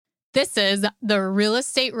This is the Real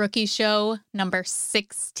Estate Rookie Show number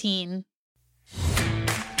 16.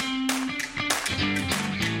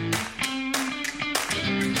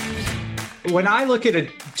 When I look at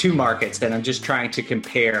two markets, and I'm just trying to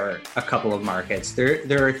compare a couple of markets,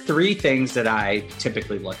 there are three things that I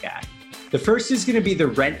typically look at. The first is going to be the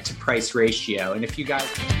rent to price ratio. And if you guys...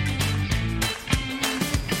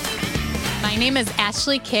 My name is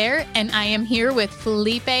Ashley Kerr, and I am here with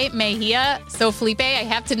Felipe Mejia. So, Felipe, I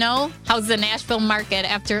have to know, how's the Nashville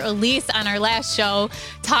market after Elise on our last show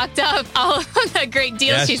talked up all the great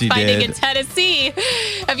deals she's finding in Tennessee?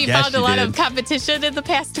 Have you found a lot of competition in the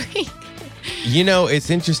past week? You know, it's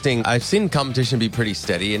interesting. I've seen competition be pretty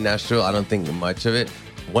steady in Nashville. I don't think much of it.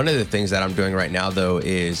 One of the things that I'm doing right now, though,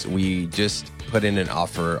 is we just put in an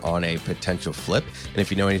offer on a potential flip. And if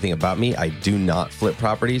you know anything about me, I do not flip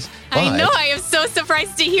properties. I know. I am so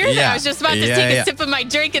surprised to hear that. I was just about to take a sip of my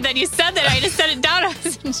drink, and then you said that. I just set it down. I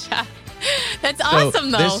was in shock. That's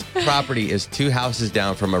awesome, though. This property is 2 houses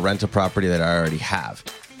down from a rental property that I already have.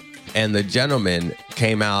 And the gentleman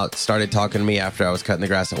came out, started talking to me after I was cutting the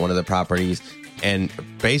grass at one of the properties, and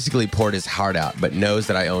basically poured his heart out, but knows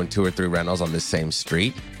that I own 2 or 3 rentals on this same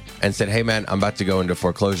street, and said, "Hey man, I'm about to go into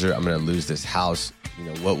foreclosure. I'm going to lose this house. You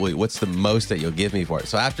know, what's the most that you'll give me for it?"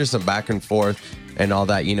 So after some back and forth and all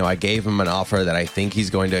that, you know, I gave him an offer that I think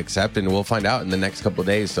he's going to accept, and we'll find out in the next couple of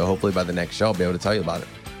days. So hopefully by the next show, I'll be able to tell you about it.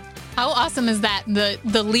 How awesome is that?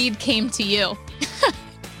 The lead came to you.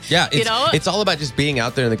 Yeah, it's all about just being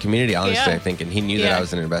out there in the community, honestly, I think. And he knew that I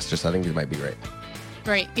was an investor, so I think it might be great.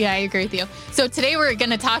 Right. Yeah, I agree with you. So today we're going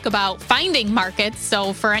to talk about finding markets.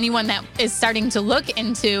 So for anyone that is starting to look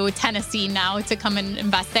into Tennessee now to come and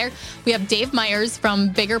invest there, we have Dave Myers from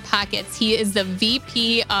Bigger Pockets. He is the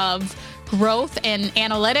VP of Growth and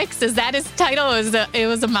Analytics. Is that his title? It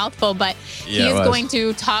was a mouthful, but he is going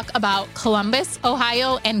to talk about Columbus,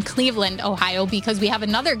 Ohio, and Cleveland, Ohio, because we have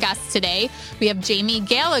another guest today. We have Jamie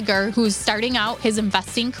Gallagher, who's starting out his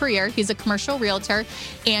investing career. He's a commercial realtor,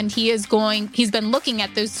 and he's been looking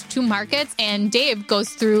at those 2 markets, and Dave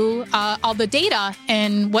goes through all the data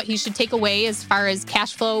and what he should take away as far as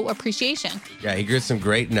cash flow appreciation. Yeah, he gives some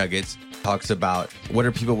great nuggets. Talks about what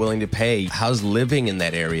are people willing to pay, how's living in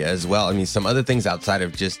that area as well. I mean, some other things outside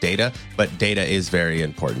of just data, but data is very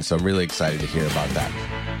important. So I'm really excited to hear about that.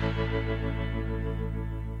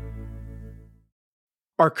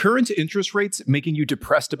 Are current interest rates making you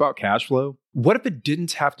depressed about cash flow? What if it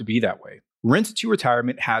didn't have to be that way? Rent to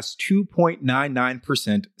Retirement has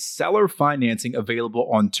 2.99% seller financing available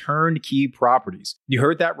on turnkey properties. You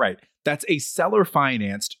heard that right. That's a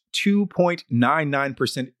seller-financed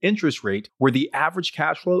 2.99% interest rate where the average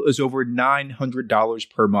cash flow is over $900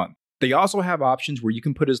 per month. They also have options where you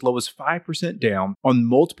can put as low as 5% down on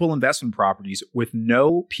multiple investment properties with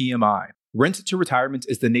no PMI. Rent to Retirement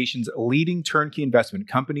is the nation's leading turnkey investment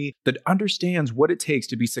company that understands what it takes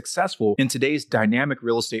to be successful in today's dynamic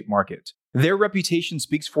real estate market. Their reputation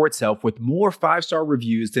speaks for itself with more 5-star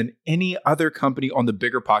reviews than any other company on the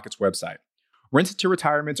Bigger Pockets website. Rent to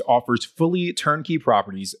Retirement offers fully turnkey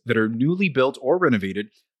properties that are newly built or renovated,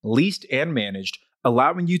 leased and managed,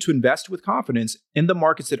 allowing you to invest with confidence in the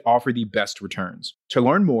markets that offer the best returns. To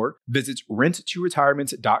learn more, visit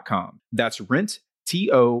renttoretirement.com. That's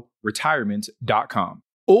renttoretirement.com.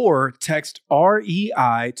 Or text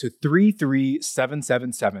REI to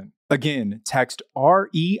 33777. Again, text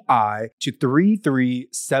REI to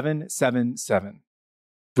 33777.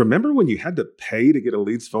 Remember when you had to pay to get a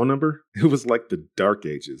lead's phone number? It was like the dark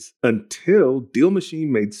ages. Until Deal Machine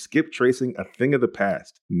made skip tracing a thing of the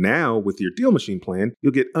past. Now, with your Deal Machine plan,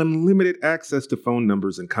 you'll get unlimited access to phone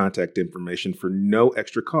numbers and contact information for no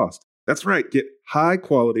extra cost. That's right, get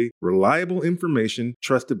high-quality, reliable information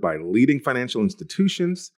trusted by leading financial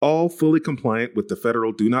institutions, all fully compliant with the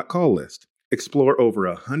federal Do Not Call list. Explore over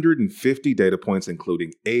 150 data points,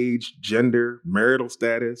 including age, gender, marital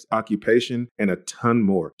status, occupation, and a ton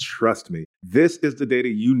more. Trust me, this is the data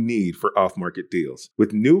you need for off-market deals.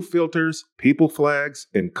 With new filters, people flags,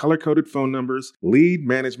 and color-coded phone numbers, lead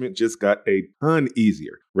management just got a ton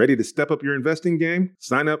easier. Ready to step up your investing game?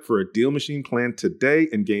 Sign up for a Deal Machine plan today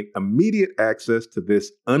and gain immediate access to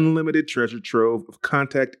this unlimited treasure trove of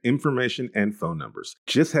contact information and phone numbers.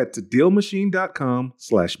 Just head to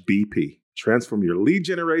DealMachine.com/BP. Transform your lead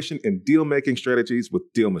generation and deal-making strategies with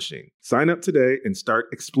Deal Machine. Sign up today and start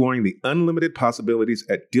exploring the unlimited possibilities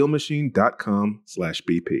at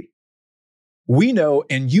DealMachine.com/BP. We know,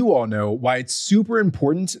 and you all know, why it's super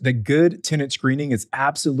important that good tenant screening is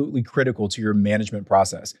absolutely critical to your management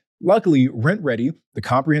process. Luckily, RentRedi, the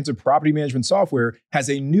comprehensive property management software, has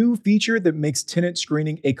a new feature that makes tenant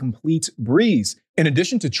screening a complete breeze. In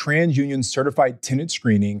addition to TransUnion certified tenant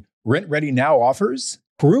screening, RentRedi now offers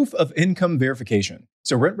proof of income verification.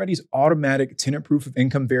 So RentRedi's automatic tenant proof of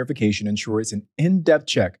income verification ensures an in-depth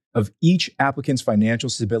check of each applicant's financial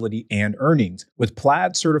stability and earnings. With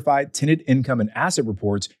Plaid certified tenant income and asset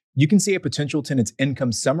reports, you can see a potential tenant's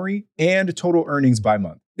income summary and total earnings by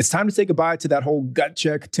month. It's time to say goodbye to that whole gut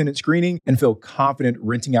check tenant screening and feel confident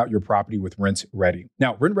renting out your property with RentRedi.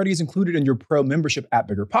 Now, RentRedi is included in your pro membership at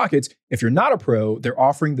BiggerPockets. If you're not a pro, they're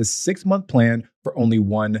offering the 6-month plan for only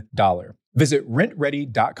 $1. Visit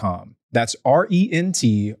rentredi.com. That's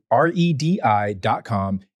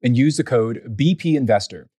RentRedi.com and use the code BP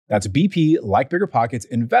Investor. That's BP, like BiggerPockets,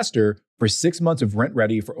 Investor for 6 months of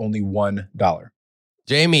RentRedi for only $1.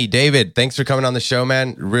 Jamie, David, thanks for coming on the show,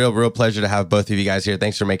 man. Real pleasure to have both of you guys here.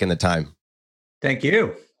 Thanks for making the time. Thank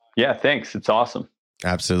you. Yeah, thanks. It's awesome.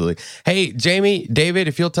 Absolutely. Hey, Jamie, David,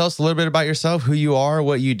 if you'll tell us a little bit about yourself, who you are,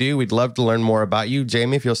 what you do, we'd love to learn more about you.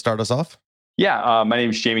 Jamie, if you'll start us off. Yeah, my name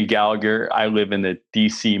is Jamie Gallagher. I live in the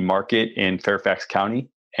DC market in Fairfax County,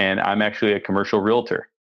 and I'm actually a commercial realtor.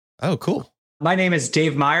 Oh, cool. My name is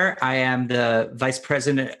Dave Meyer. I am the Vice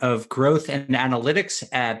President of Growth and Analytics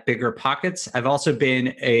at BiggerPockets. I've also been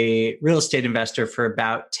a real estate investor for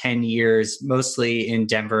about 10 years, mostly in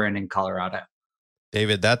Denver and in Colorado.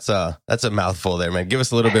 David, that's a mouthful there, man. Give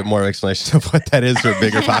us a little bit more explanation of what that is for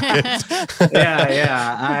BiggerPockets.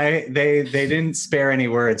 Yeah. They didn't spare any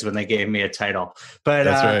words when they gave me a title. But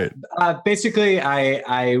that's right. Basically,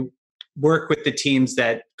 I work with the teams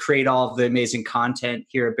that create all of the amazing content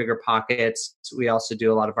here at BiggerPockets. We also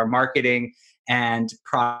do a lot of our marketing and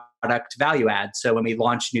product value add. So when we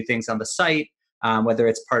launch new things on the site, whether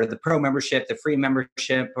it's part of the pro membership, the free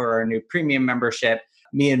membership, or our new premium membership,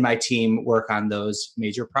 me and my team work on those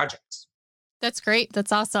major projects. That's great.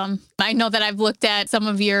 That's awesome. I know that I've looked at some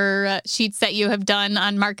of your sheets that you have done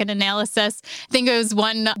on market analysis. I think it was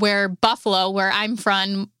one where Buffalo, where I'm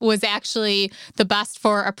from, was actually the best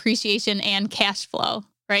for appreciation and cash flow,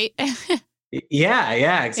 right?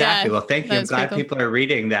 Yeah, exactly. Yeah, well, thank you. I'm glad cool. people are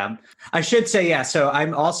reading them. I should say, yeah. So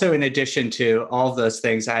I'm also, in addition to all of those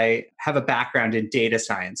things, I have a background in data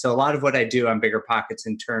science. So a lot of what I do on BiggerPockets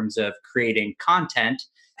in terms of creating content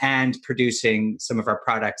and producing some of our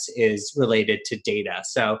products is related to data.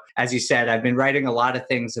 So as you said, I've been writing a lot of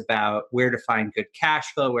things about where to find good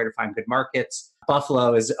cash flow, where to find good markets.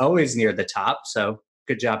 Buffalo is always near the top. So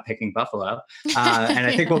good job picking Buffalo. And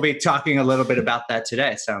I think we'll be talking a little bit about that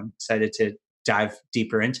today. So I'm excited to dive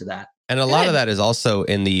deeper into that. And a lot of that is also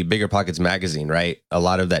in the BiggerPockets magazine, right? A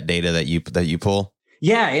lot of that data that you pull.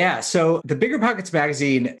 Yeah. So the BiggerPockets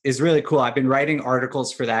magazine is really cool. I've been writing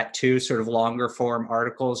articles for that too, sort of longer form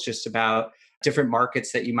articles just about different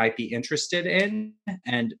markets that you might be interested in.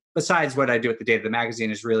 And besides what I do with the data, the magazine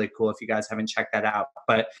is really cool if you guys haven't checked that out.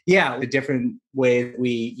 But yeah, the different way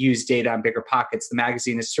we use data on BiggerPockets, the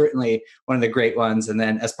magazine is certainly one of the great ones. And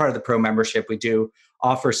then as part of the pro membership, we do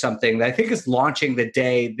offer something that I think is launching the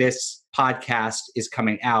day this podcast is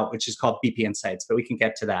coming out, which is called BP Insights, but we can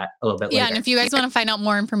get to that a little bit later. Yeah, and if you guys want to find out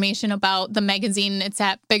more information about the magazine, it's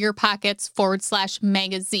at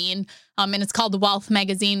BiggerPockets/magazine. And it's called the Wealth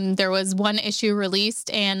Magazine. There was one issue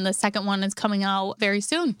released and the second one is coming out very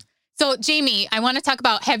soon. So Jamie, I want to talk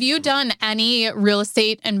about, have you done any real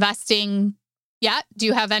estate investing yet? Do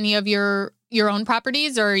you have any of your own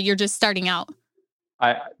properties, or you're just starting out?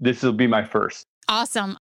 This will be my first.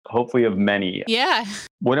 Awesome. Hopefully of many. Yeah.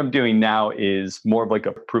 What I'm doing now is more of like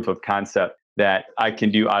a proof of concept that I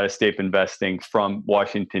can do out-of-state investing from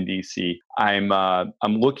Washington, D.C. I'm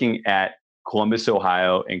looking at Columbus,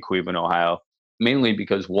 Ohio and Cleveland, Ohio, mainly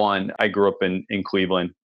because one, I grew up in Cleveland,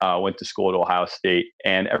 went to school at Ohio State.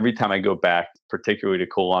 And every time I go back, particularly to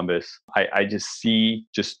Columbus, I just see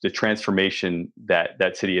just the transformation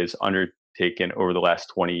that city has undertaken over the last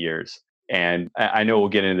 20 years. And I know we'll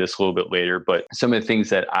get into this a little bit later, but some of the things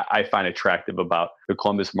that I find attractive about the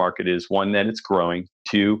Columbus market is, one, that it's growing.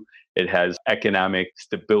 Two, it has economic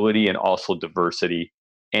stability and also diversity.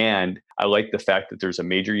 And I like the fact that there's a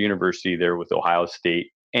major university there with Ohio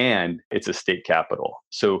State, and it's a state capital.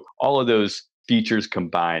 So all of those features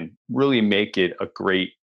combined really make it a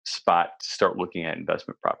great spot to start looking at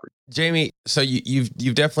investment property. Jamie, so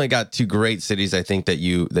you've definitely got two great cities, I think, that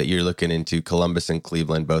you're looking into, Columbus and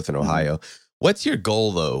Cleveland, both in Ohio. What's your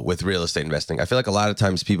goal though with real estate investing? I feel like a lot of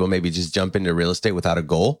times people maybe just jump into real estate without a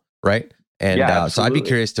goal, right? And so I'd be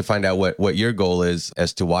curious to find out what your goal is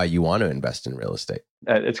as to why you want to invest in real estate.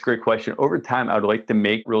 It's a great question. Over time, I would like to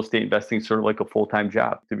make real estate investing sort of like a full-time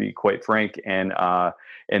job, to be quite frank, and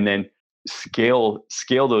then scale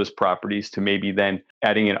those properties to maybe then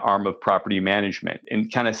adding an arm of property management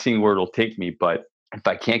and kind of seeing where it'll take me. But if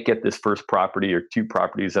I can't get this first property or two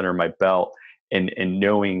properties under my belt and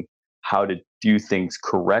knowing how to do things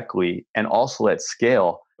correctly and also at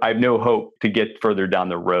scale, I have no hope to get further down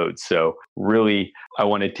the road. So really, I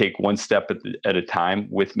want to take one step at a time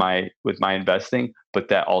with my investing, but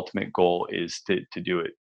that ultimate goal is to do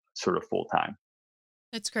it sort of full time.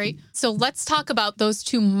 That's great. So let's talk about those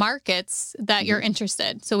two markets that you're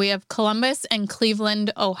interested. So we have Columbus and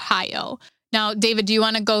Cleveland, Ohio. Now, David, do you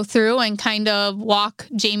want to go through and kind of walk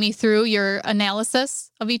Jamie through your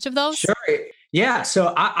analysis of each of those? Sure. Yeah.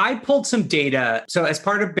 So I pulled some data. So as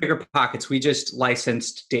part of Bigger Pockets, we just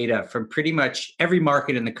licensed data from pretty much every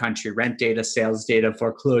market in the country: rent data, sales data,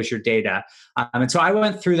 foreclosure data. And so I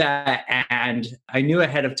went through that, and I knew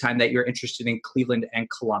ahead of time that you're interested in Cleveland and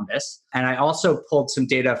Columbus. And I also pulled some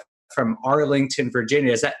data from Arlington,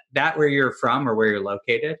 Virginia. Is that where you're from or where you're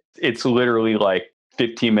located? It's literally like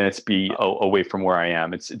 15 minutes away from where I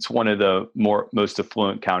am. It's one of the most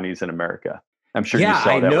affluent counties in America. I'm sure you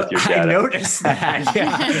saw that with your data. I noticed that.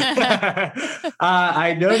 Yeah.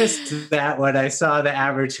 I noticed that when I saw the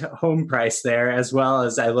average home price there, as well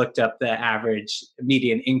as I looked up the average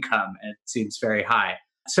median income. It seems very high.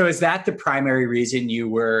 So is that the primary reason you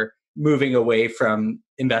were moving away from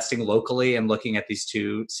investing locally and looking at these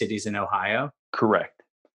two cities in Ohio? Correct.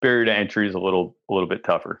 Barrier to entry is a little bit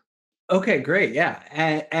tougher. Okay, great. Yeah.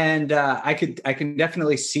 And I can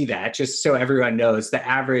definitely see that. Just so everyone knows, the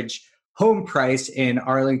average home price in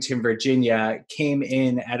Arlington, Virginia came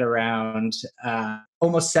in at around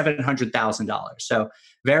almost $700,000. So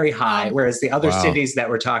very high. Wow. Whereas the other cities that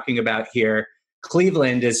we're talking about here,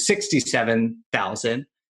 Cleveland is $67,000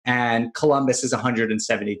 and Columbus is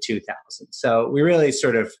 $172,000. So we really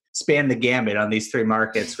sort of span the gamut on these three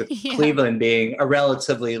markets, with Cleveland being a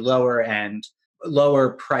relatively lower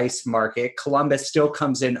price market. Columbus still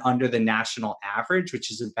comes in under the national average,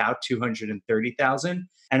 which is about $230,000,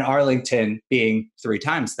 and Arlington being 3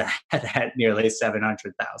 times that at nearly $700,000.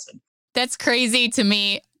 That's crazy to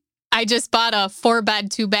me. I just bought a 4-bed,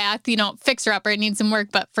 2-bath, fixer upper. It needs some work,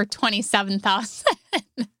 but for $27,000.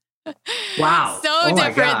 Wow. So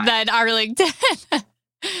different than Arlington.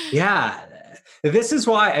 Yeah. This is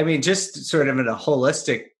why, just sort of in a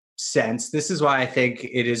holistic sense, this is why I think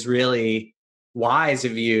it is really wise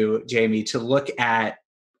of you, Jamie, to look at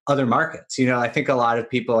other markets. I think a lot of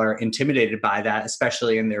people are intimidated by that,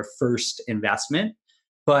 especially in their first investment.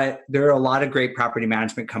 But there are a lot of great property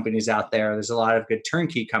management companies out there. There's a lot of good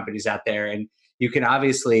turnkey companies out there. And you can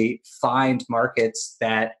obviously find markets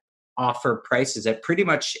that offer prices at pretty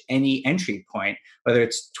much any entry point, whether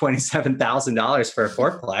it's $27,000 for a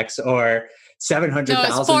fourplex or $700,000. No,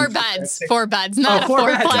 it's 4 beds. 4 beds, not a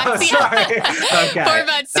 4-plex. Oh, sorry. Okay. 4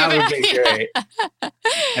 beds. That would be great.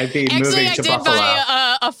 I'd be moving to Buffalo. Actually, I did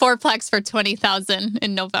buy a 4-plex for $20,000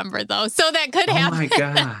 in November, though. So that could happen. Oh, my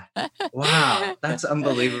God. Wow. That's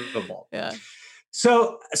unbelievable. Yeah.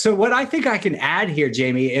 So what I think I can add here,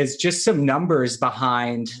 Jamie, is just some numbers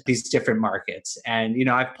behind these different markets. And,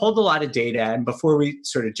 I've pulled a lot of data. And before we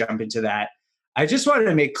sort of jump into that, I just wanted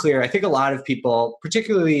to make clear, I think a lot of people,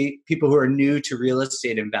 particularly people who are new to real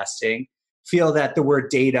estate investing, feel that the word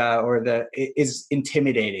data is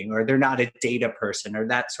intimidating, or they're not a data person, or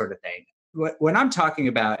that sort of thing. When I'm talking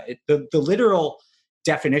about it, the literal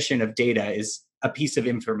definition of data is a piece of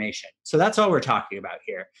information. So that's all we're talking about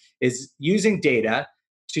here, is using data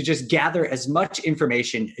to just gather as much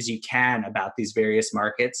information as you can about these various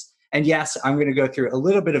markets. And yes, I'm going to go through a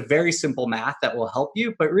little bit of very simple math that will help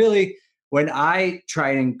you, but really, when I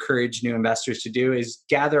try and encourage new investors to do is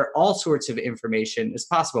gather all sorts of information as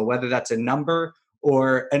possible, whether that's a number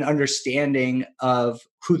or an understanding of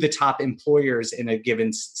who the top employers in a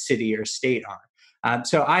given city or state are.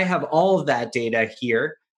 So I have all of that data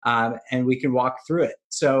here, and we can walk through it.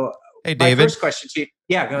 So hey, David, my first question to you.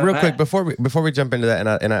 Yeah, go real ahead. quick before we jump into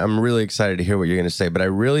that, and I'm really excited to hear what you're going to say, but I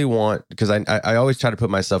really want, because I always try to put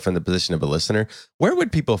myself in the position of a listener. Where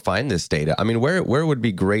would people find this data? Where would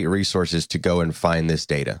be great resources to go and find this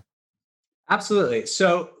data? Absolutely.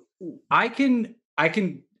 So I can,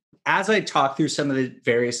 as I talk through some of the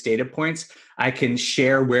various data points, I can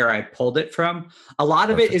share where I pulled it from. A lot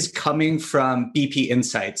of it is coming from BP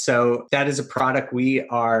Insights. So that is a product we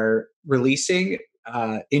are releasing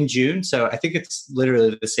in June. So I think it's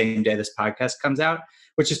literally the same day this podcast comes out,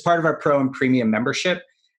 which is part of our Pro and Premium membership.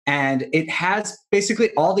 And it has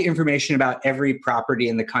basically all the information about every property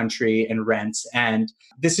in the country and rents. And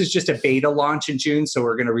this is just a beta launch in June, so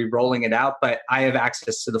we're going to be rolling it out, but I have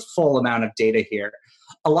access to the full amount of data here.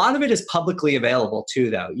 A lot of it is publicly available too,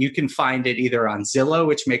 though. You can find it either on Zillow,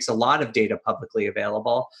 which makes a lot of data publicly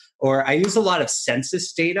available, or I use a lot of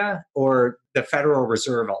census data or the Federal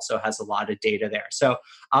Reserve also has a lot of data there. So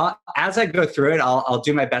as I go through it, I'll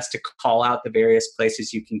do my best to call out the various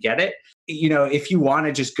places you can get it. If you want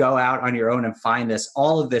to just go out on your own and find this,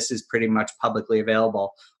 all of this is pretty much publicly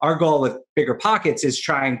available. Our goal with Bigger Pockets is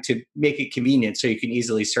trying to make it convenient so you can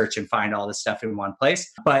easily search and find all this stuff in one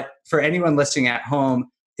place. But for anyone listening at home,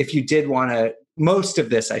 if you did want to, most of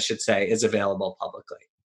this, I should say, is available publicly.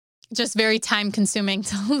 Just very time consuming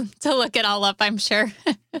to look it all up, I'm sure.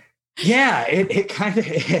 Yeah, it kind of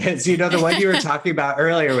is. The one you were talking about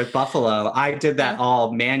earlier with Buffalo, I did that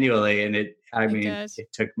all manually, and it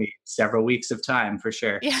took me several weeks of time for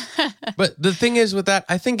sure. Yeah. But the thing is with that,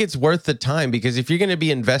 I think it's worth the time, because if you're going to be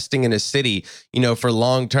investing in a city, for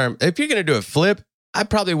long term, if you're going to do a flip, I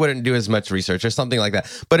probably wouldn't do as much research or something like that.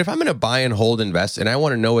 But if I'm going to buy and hold, invest, and I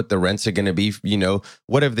want to know what the rents are going to be,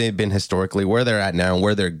 what have they been historically, where they're at now, and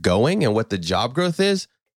where they're going, and what the job growth is,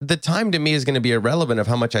 the time to me is going to be irrelevant of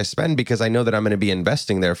how much I spend, because I know that I'm going to be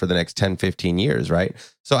investing there for the next 10, 15 years, right?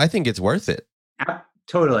 So I think it's worth it.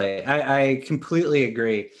 Totally. I completely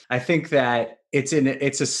agree. I think that it's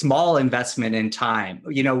a small investment in time.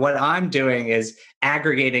 What I'm doing is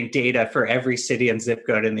aggregating data for every city and zip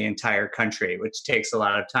code in the entire country, which takes a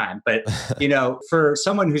lot of time. But, for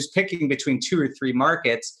someone who's picking between 2 or 3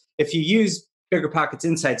 markets, if you use Bigger Pockets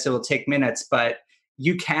Insights, it will take minutes, but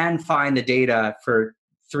you can find the data for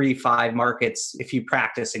 3-5 markets if you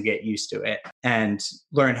practice and get used to it and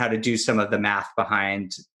learn how to do some of the math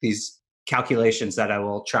behind these calculations that I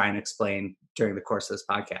will try and explain during the course of this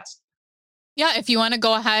podcast. Yeah, if you want to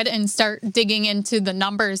go ahead and start digging into the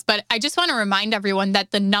numbers. But I just want to remind everyone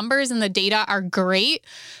that the numbers and the data are great,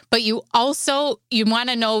 but you want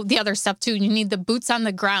to know the other stuff too. You need the boots on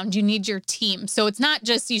the ground. You need your team. So it's not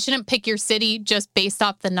just, you shouldn't pick your city just based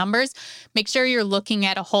off the numbers. Make sure you're looking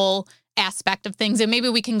at a whole aspect of things. And maybe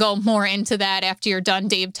we can go more into that after you're done,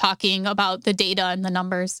 Dave, talking about the data and the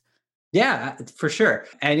numbers. Yeah, for sure.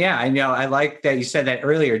 And yeah, I like that you said that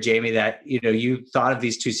earlier, Jamie, that, you thought of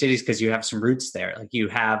these 2 cities because you have some roots there. Like you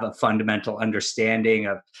have a fundamental understanding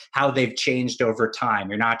of how they've changed over time.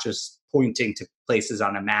 You're not just pointing to places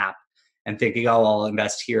on a map and thinking, oh, I'll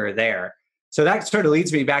invest here or there. So that sort of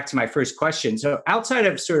leads me back to my first question. So outside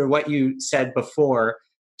of sort of what you said before,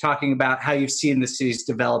 talking about how you've seen the cities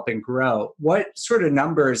develop and grow, what sort of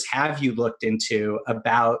numbers have you looked into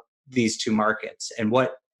about these 2 markets, and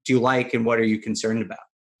what do you like and what are you concerned about?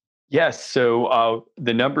 Yes. So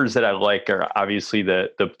the numbers that I like are obviously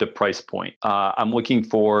the price point. I'm looking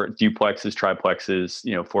for duplexes, triplexes,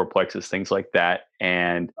 4plexes, things like that.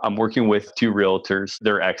 And I'm working with 2 realtors.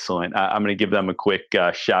 They're excellent. I'm going to give them a quick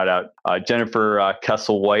shout out. Jennifer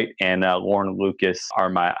Kessel-White and Lauren Lucas are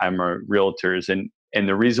my realtors. And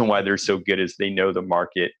the reason why they're so good is they know the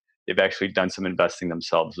market. They've actually done some investing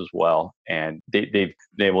themselves as well, and they've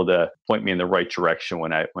been able to point me in the right direction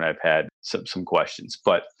when I've had some questions.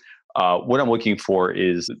 But what I'm looking for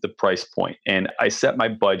is the price point, and I set my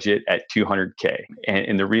budget at $200K.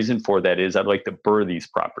 And the reason for that is I'd like to BRRRR these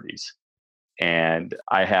properties, and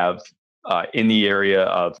I have in the area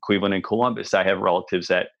of Cleveland and Columbus, I have relatives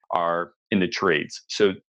that are in the trades,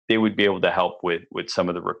 so they would be able to help with some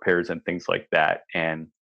of the repairs and things like that. And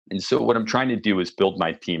so what I'm trying to do is build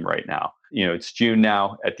my team right now. It's June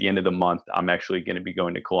now. At the end of the month, I'm actually going to be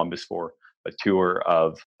going to Columbus for a tour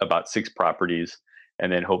of about 6 properties,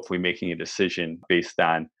 and then hopefully making a decision based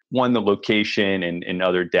on, one, the location and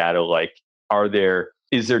other data, like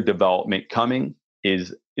is there development coming?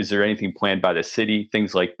 Is there anything planned by the city?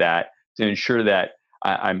 Things like that, to ensure that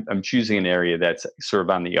I'm choosing an area that's sort of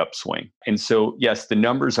on the upswing. And so, yes, the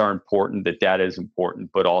numbers are important, the data is important,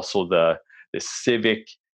 but also the civic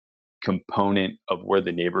component of where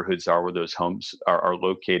the neighborhoods are, where those homes are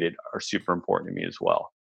located, are super important to me as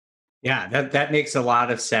well. Yeah, that makes a lot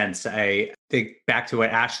of sense. I think back to what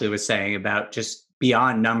Ashley was saying about just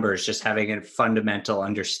beyond numbers, just having a fundamental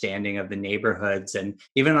understanding of the neighborhoods, and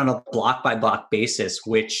even on a block by block basis,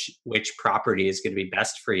 which property is going to be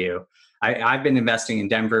best for you. I've been investing in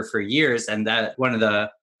Denver for years, and that one of the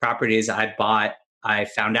properties I bought, I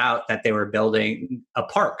found out that they were building a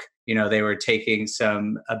park. They were taking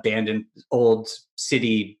some abandoned old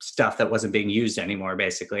city stuff that wasn't being used anymore,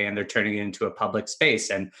 basically, and they're turning it into a public space.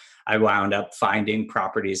 And I wound up finding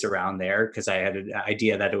properties around there because I had an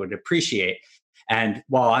idea that it would appreciate. And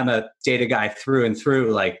while I'm a data guy through and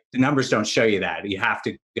through, like, the numbers don't show you that. You have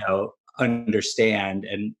to go understand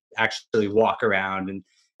and actually walk around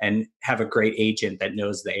and have a great agent that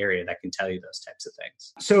knows the area that can tell you those types of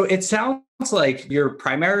things. So it sounds like you're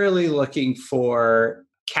primarily looking for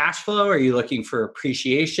cash flow. Are you looking for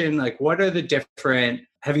appreciation? Like, what are the different,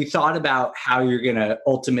 have you thought about how you're going to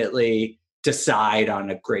ultimately decide on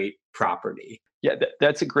a great property? Yeah,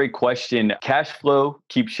 that's a great question. Cash flow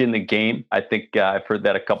keeps you in the game. I think I've heard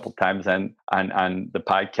that a couple times on the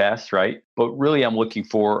podcast, right? But really, I'm looking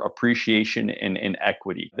for appreciation and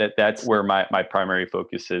equity. That's where my primary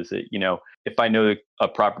focus is. That, if I know a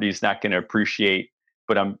property is not going to appreciate,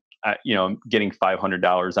 but I'm getting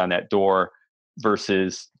 $500 on that door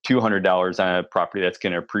versus $200 on a property that's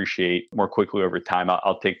going to appreciate more quickly over time,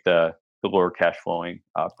 I'll take the lower cash flowing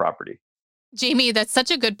property. Jamie, that's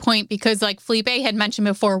such a good point because like Felipe had mentioned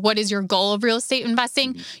before, what is your goal of real estate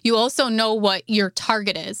investing? You also know what your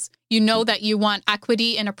target is. You know that you want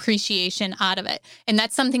equity and appreciation out of it. And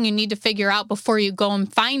that's something you need to figure out before you go and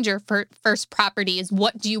find your first property is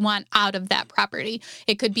what do you want out of that property?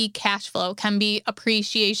 It could be cash flow, can be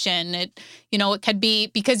appreciation. It could be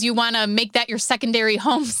because you want to make that your secondary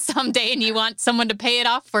home someday and you want someone to pay it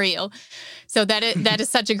off for you. So that is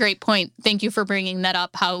such a great point. Thank you for bringing that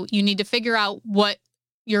up, how you need to figure out what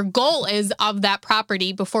your goal is of that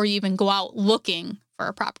property before you even go out looking for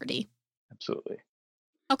a property. Absolutely.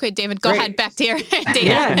 Okay, David, go ahead. Back to your data.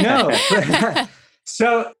 Yeah, no.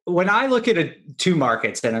 So when I look at two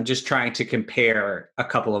markets and I'm just trying to compare a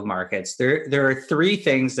couple of markets, there are three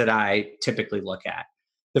things that I typically look at.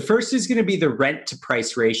 The first is going to be the rent to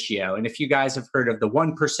price ratio. And if you guys have heard of the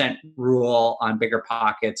 1% rule on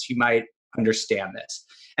BiggerPockets, you might understand this.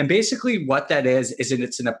 And basically what that is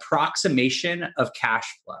it's an approximation of cash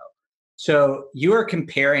flow. So you are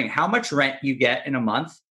comparing how much rent you get in a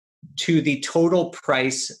month to the total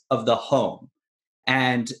price of the home.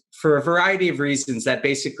 And for a variety of reasons, that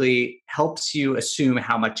basically helps you assume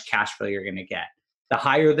how much cash flow you're going to get. The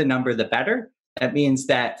higher the number, the better. That means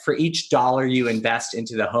that for each dollar you invest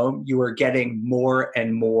into the home, you are getting more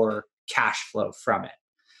and more cash flow from it.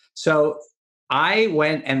 So I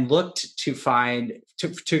went and looked to find,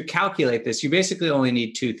 to calculate this, you basically only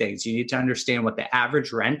need two things. You need to understand what the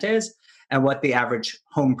average rent is and what the average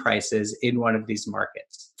home price is in one of these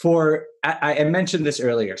markets. I mentioned this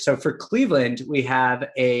earlier. So for Cleveland, we have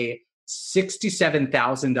a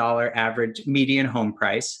 $67,000 average median home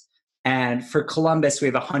price. And for Columbus, we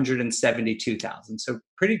have $172,000. So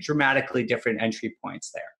pretty dramatically different entry points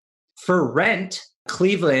there. For rent,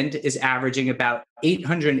 Cleveland is averaging about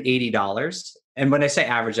 $880. And when I say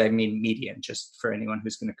average, I mean median, just for anyone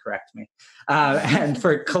who's going to correct me. And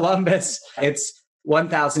for Columbus, it's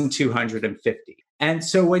 $1,250. And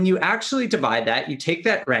so when you actually divide that, you take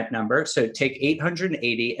that rent number, so take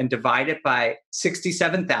 880 and divide it by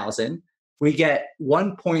 67,000, we get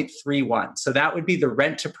 1.31. So that would be the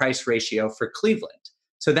rent to price ratio for Cleveland.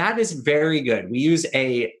 So that is very good. We use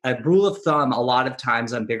a rule of thumb a lot of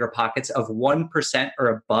times on BiggerPockets of 1% or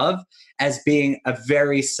above as being a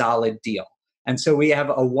very solid deal. And so we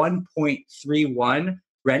have a 1.31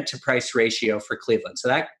 rent to price ratio for Cleveland.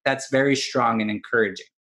 So that's very strong and encouraging.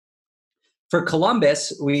 For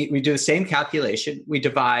Columbus, we do the same calculation. We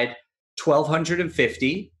divide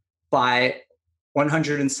 1,250 by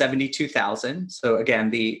 172,000. So again,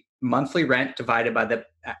 the monthly rent divided by the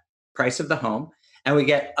price of the home, and we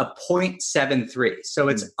get a 0.73. So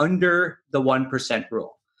it's under the 1%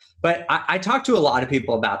 rule. But I talk to a lot of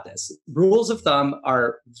people about this. Rules of thumb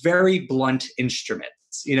are very blunt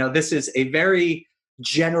instruments. This is a very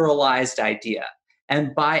generalized idea.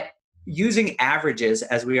 And by using averages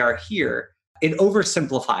as we are here, it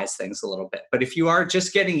oversimplifies things a little bit. But if you are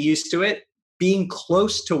just getting used to it, being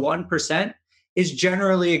close to 1% is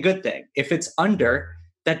generally a good thing. If it's under,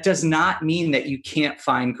 that does not mean that you can't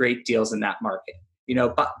find great deals in that market.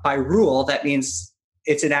 By rule, that means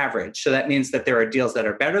it's an average. So that means that there are deals that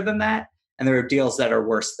are better than that, and there are deals that are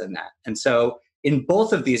worse than that. And so in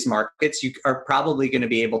both of these markets, you are probably going to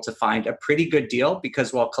be able to find a pretty good deal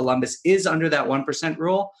because while Columbus is under that 1%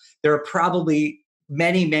 rule, there are probably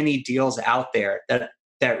many, many deals out there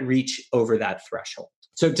that reach over that threshold.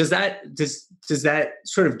 So does that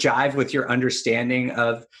sort of jive with your understanding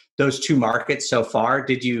of those two markets so far?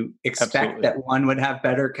 Did you expect Absolutely. that one would have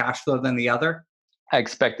better cash flow than the other? I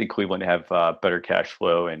expected Cleveland to have better cash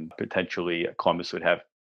flow and potentially Columbus would have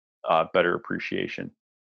better appreciation.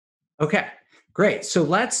 Okay, great. So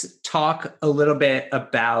let's talk a little bit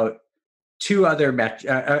about two other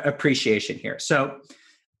appreciation here. So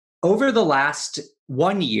over the last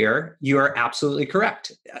 1 year, you are absolutely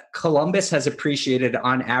correct. Columbus has appreciated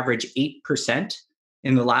on average 8%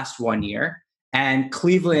 in the last 1 year, and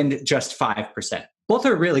Cleveland just 5%. Both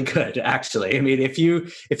are really good, actually. I mean, if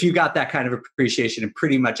you got that kind of appreciation in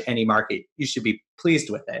pretty much any market, you should be pleased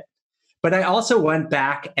with it. But I also went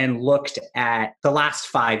back and looked at the last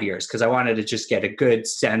 5 years because I wanted to just get a good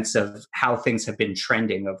sense of how things have been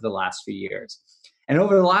trending over the last few years. And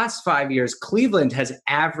over the last 5 years, Cleveland has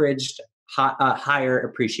averaged higher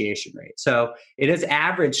appreciation rate. So it has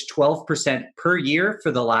averaged 12% per year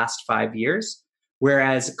for the last 5 years,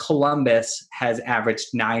 whereas Columbus has averaged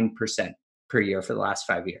 9% per year for the last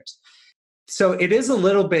 5 years. So it is a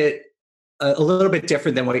little bit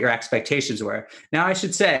different than what your expectations were. Now, I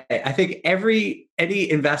should say, I think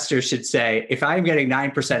any investor should say, if I'm getting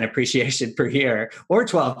 9% appreciation per year or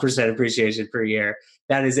 12% appreciation per year,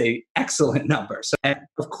 that is an excellent number. So, and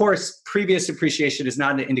of course, previous appreciation is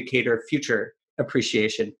not an indicator of future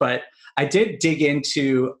appreciation, but I did dig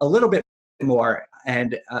into a little bit more.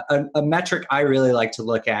 And a metric I really like to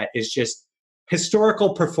look at is just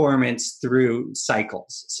historical performance through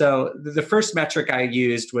cycles. So the first metric I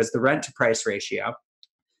used was the rent to price ratio.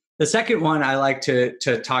 The second one I like to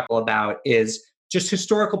talk about is just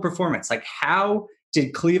historical performance. Like, how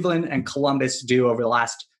did Cleveland and Columbus do over the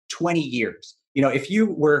last 20 years? You know,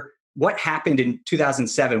 what happened in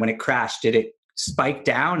 2007 when it crashed? Did it spike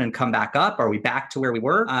down and come back up? Are we back to where we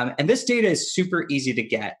were? And this data is super easy to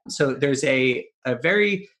get. So there's a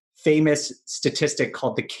very famous statistic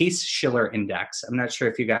called the Case-Shiller Index. I'm not sure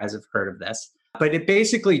if you guys have heard of this, but it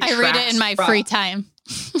basically I read it in my free time.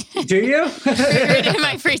 Do you? I read it in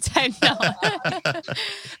my free time, no.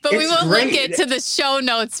 But we will link it to the show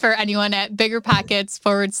notes for anyone at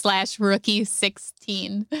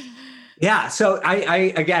BiggerPockets/rookie16. Yeah. So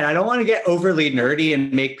I don't want to get overly nerdy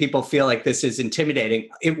and make people feel like this is intimidating.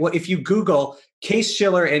 If you Google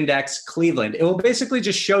Case-Shiller Index Cleveland, it will basically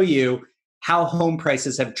just show you how home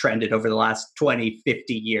prices have trended over the last 20,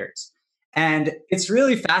 50 years. And it's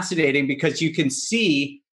really fascinating because you can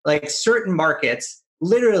see, like, certain markets,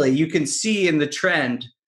 literally you can see in the trend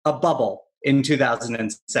a bubble in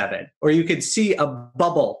 2007, or you could see a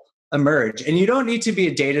bubble emerge. And you don't need to be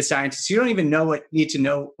a data scientist. You don't even need to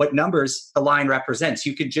know what numbers the line represents.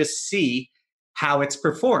 You can just see how it's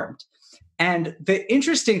performed. And the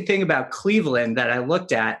interesting thing about Cleveland that I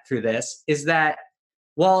looked at through this is that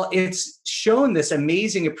while it's shown this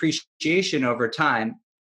amazing appreciation over time,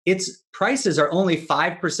 its prices are only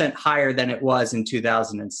 5% higher than it was in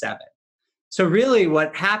 2007. So really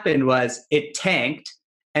what happened was it tanked,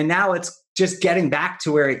 and now it's just getting back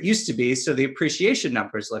to where it used to be. So the appreciation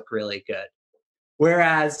numbers look really good.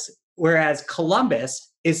 Whereas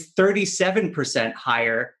Columbus is 37%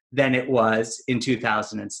 higher than it was in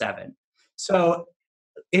 2007. So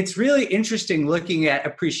it's really interesting looking at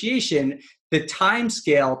appreciation. The time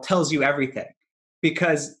scale tells you everything,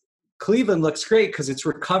 because Cleveland looks great because it's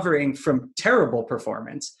recovering from terrible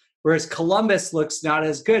performance, whereas Columbus looks not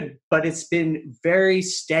as good, but it's been very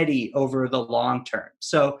steady over the long term.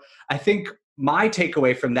 So I think my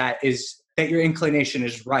takeaway from that is that your inclination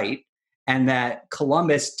is right, and that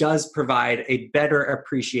Columbus does provide a better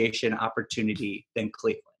appreciation opportunity than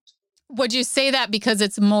Cleveland. Would you say that because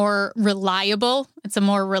it's more reliable? It's a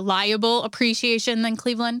more reliable appreciation than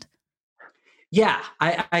Cleveland? Yeah,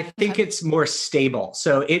 I think it's more stable.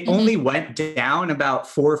 So it only went down about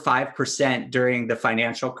 4 or 5% during the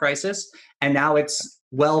financial crisis, and now it's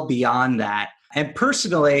well beyond that. And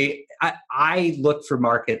personally, I look for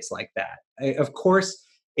markets like that. Of course,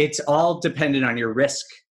 it's all dependent on your risk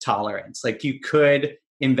tolerance. Like, you could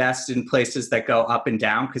invest in places that go up and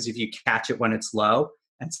down, because if you catch it when it's low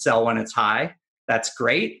and sell when it's high, that's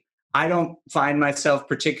great. I don't find myself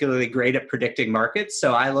particularly great at predicting markets,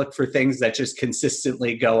 so I look for things that just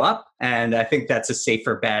consistently go up, and I think that's a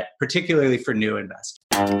safer bet, particularly for new investors.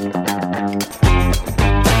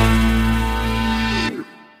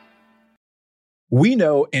 We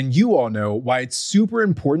know, and you all know, why it's super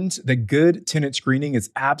important that good tenant screening is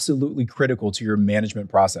absolutely critical to your management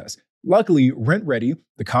process. Luckily, RentRedi,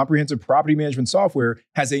 the comprehensive property management software,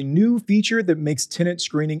 has a new feature that makes tenant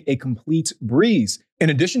screening a complete breeze. In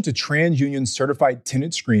addition to TransUnion certified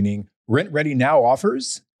tenant screening, RentRedi now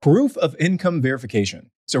offers proof of income verification.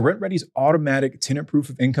 So RentRedi's automatic tenant proof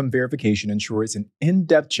of income verification ensures an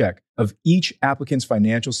in-depth check of each applicant's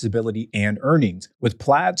financial stability and earnings. With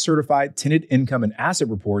Plaid certified tenant income and asset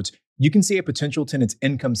reports, you can see a potential tenant's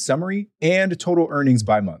income summary and total earnings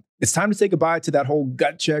by month. It's time to say goodbye to that whole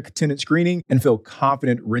gut check tenant screening and feel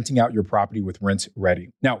confident renting out your property with RentRedi.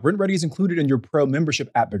 Now, RentRedi is included in your pro membership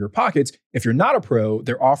at BiggerPockets. If you're not a pro,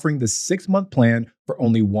 they're offering the 6-month plan for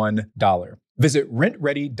only $1. Visit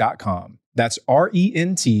rentredi.com. That's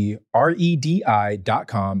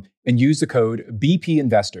RentRedi.com and use the code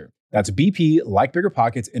BPInvestor. That's BP, like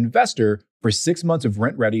BiggerPockets, Investor for 6 months of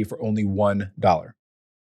RentRedi for only $1.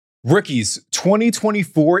 Rookies,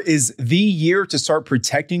 2024 is the year to start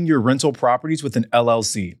protecting your rental properties with an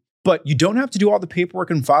LLC. But you don't have to do all the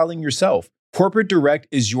paperwork and filing yourself. Corporate Direct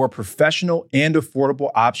is your professional and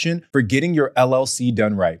affordable option for getting your LLC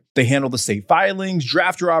done right. They handle the state filings,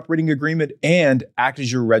 draft your operating agreement, and act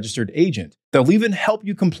as your registered agent. They'll even help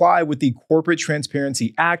you comply with the Corporate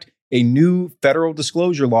Transparency Act, a new federal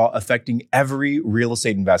disclosure law affecting every real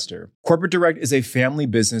estate investor. Corporate Direct is a family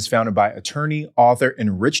business founded by attorney, author,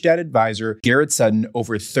 and rich dad advisor Garrett Sutton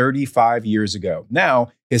over 35 years ago.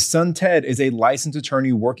 Now, his son Ted is a licensed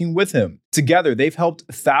attorney working with him. Together, they've helped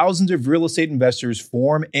thousands of real estate investors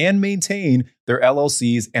form and maintain their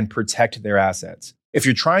LLCs and protect their assets. If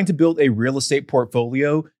you're trying to build a real estate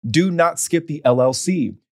portfolio, do not skip the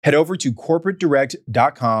LLC. Head over to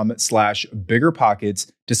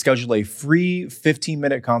corporatedirect.com/biggerpockets to schedule a free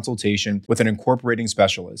 15-minute consultation with an incorporating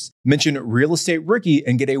specialist. Mention Real Estate Rookie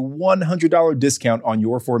and get a $100 discount on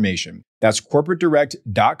your formation. That's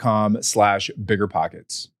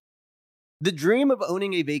corporatedirect.com/biggerpockets. The dream of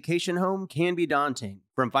owning a vacation home can be daunting.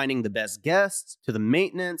 From finding the best guests, to the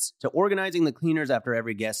maintenance, to organizing the cleaners after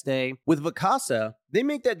every guest stay, with Vacasa, they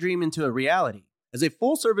make that dream into a reality. As a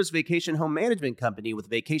full-service vacation home management company with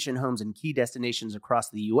vacation homes in key destinations across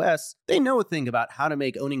the U.S., they know a thing about how to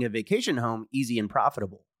make owning a vacation home easy and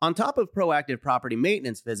profitable. On top of proactive property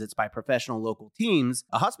maintenance visits by professional local teams,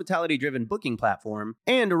 a hospitality-driven booking platform,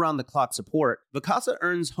 and around-the-clock support, Vacasa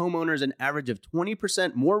earns homeowners an average of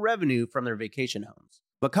 20% more revenue from their vacation homes.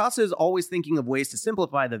 Vacasa is always thinking of ways to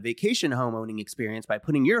simplify the vacation home owning experience by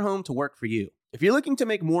putting your home to work for you. If you're looking to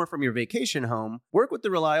make more from your vacation home, work with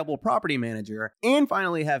the reliable property manager, and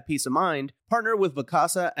finally have peace of mind, partner with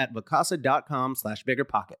Vacasa at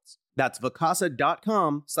vacasa.com/biggerpockets. That's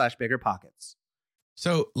vacasa.com/biggerpockets.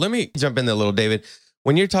 So let me jump in there a little, David.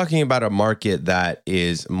 When you're talking about a market that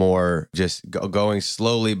is more just going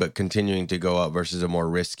slowly but continuing to go up versus a more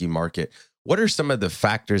risky market, what are some of the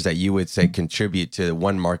factors that you would say contribute to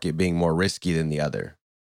one market being more risky than the other?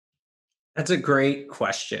 That's a great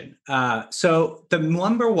question. So the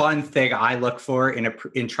number one thing I look for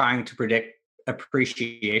in trying to predict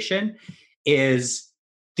appreciation is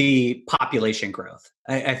the population growth.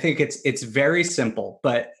 I think it's very simple,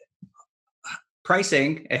 but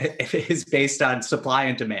pricing is based on supply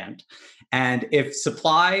and demand. And if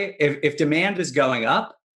demand is going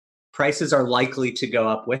up, prices are likely to go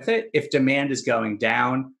up with it. If demand is going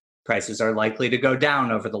down, prices are likely to go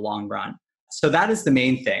down over the long run. So that is the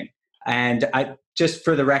main thing. And just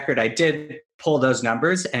for the record, I did pull those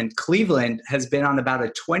numbers, and Cleveland has been on about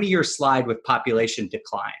a 20-year slide with population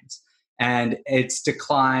declines. And it's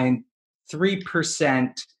declined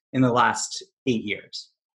 3% in the last 8 years.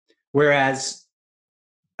 Whereas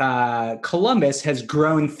Columbus has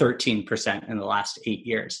grown 13% in the last 8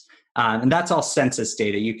 years. And that's all census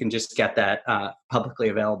data. You can just get that publicly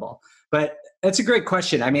available. But that's a great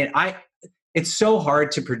question. I mean, it's so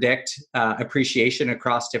hard to predict appreciation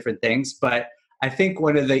across different things, but I think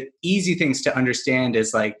one of the easy things to understand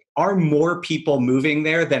is, like, are more people moving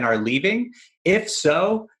there than are leaving? If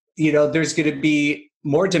so, there's going to be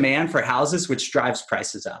more demand for houses, which drives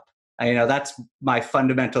prices up. That's my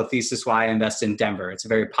fundamental thesis why I invest in Denver. It's a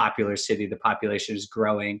very popular city. The population is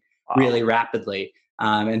growing really rapidly.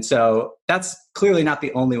 And so that's clearly not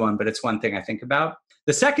the only one, but it's one thing I think about.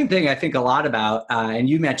 The second thing I think a lot about, and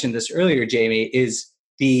you mentioned this earlier, Jamie, is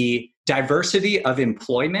the diversity of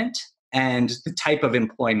employment and the type of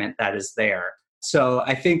employment that is there. So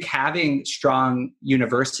I think having strong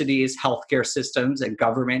universities, healthcare systems, and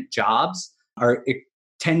government jobs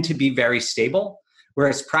tend to be very stable,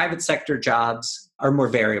 whereas private sector jobs are more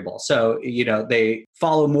variable. So, they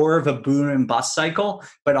follow more of a boom and bust cycle,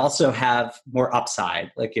 but also have more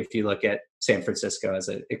upside. Like if you look at San Francisco as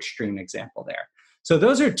an extreme example there. So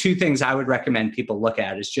those are two things I would recommend people look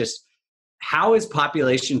at, is just how is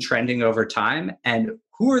population trending over time and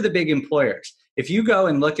who are the big employers? If you go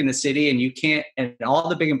and look in a city and all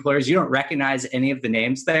the big employers, you don't recognize any of the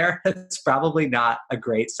names there, that's probably not a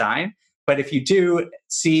great sign. But if you do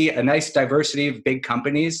see a nice diversity of big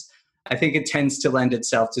companies, I think it tends to lend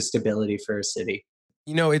itself to stability for a city.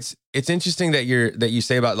 It's interesting that you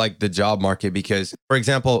say about like the job market, because, for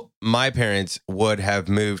example, my parents would have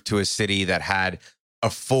moved to a city that had a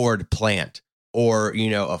Ford plant or,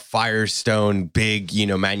 a Firestone big,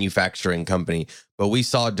 manufacturing company. But we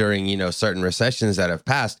saw during, certain recessions that have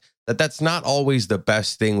passed that that's not always the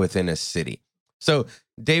best thing within a city. So,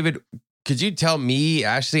 David, could you tell me,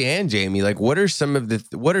 Ashley and Jamie, like what are some of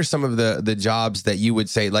the jobs that you would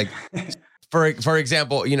say, like, for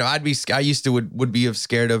example, I used to would be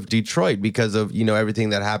scared of Detroit because of, everything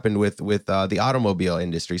that happened with the automobile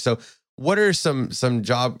industry. So what are some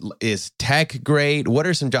job, is tech great? What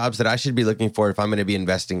are some jobs that I should be looking for if I'm going to be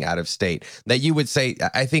investing out of state that you would say,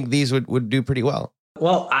 I think these would do pretty well?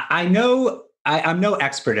 Well, I know I'm no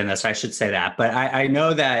expert in this, I should say that, but I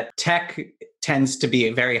know that tech tends to be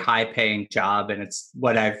a very high paying job, and it's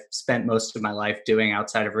what I've spent most of my life doing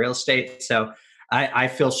outside of real estate. So I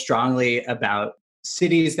feel strongly about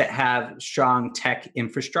cities that have strong tech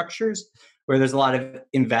infrastructures where there's a lot of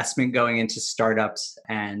investment going into startups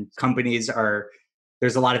and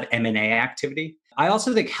there's a lot of M&A activity. I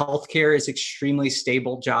also think healthcare is extremely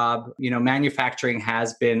stable job. Manufacturing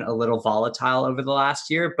has been a little volatile over the last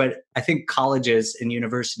year, but I think colleges and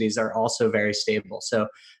universities are also very stable. So,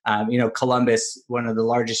 Columbus, one of the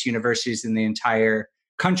largest universities in the entire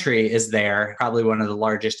country, is there, probably one of the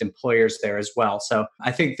largest employers there as well. So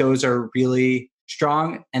I think those are really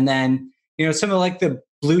strong. And then, some of like the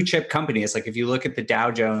blue chip companies, like if you look at the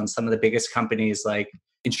Dow Jones, some of the biggest companies like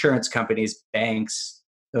insurance companies, banks,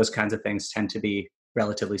 those kinds of things tend to be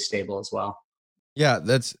relatively stable as well. Yeah,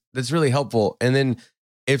 that's really helpful. And then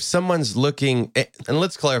if someone's looking, and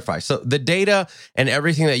let's clarify. So the data and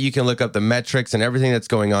everything that you can look up, the metrics and everything that's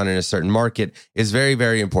going on in a certain market is very,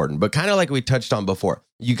 very important. But kind of like we touched on before,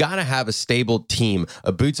 you got to have a stable team,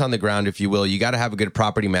 a boots on the ground, if you will. You got to have a good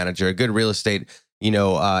property manager, a good real estate,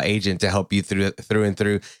 agent to help you through and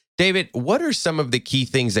through. David, what are some of the key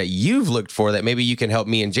things that you've looked for that maybe you can help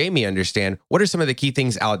me and Jamie understand? What are some of the key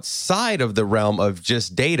things outside of the realm of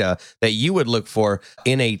just data that you would look for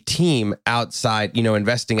in a team outside,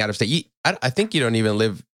 investing out of state? I think you don't even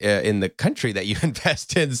live in the country that you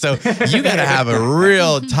invest in. So you got to have a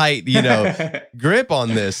real tight, grip on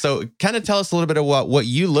this. So kind of tell us a little bit of what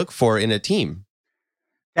you look for in a team.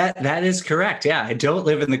 That is correct. Yeah, I don't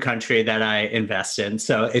live in the country that I invest in,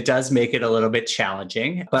 so it does make it a a little bit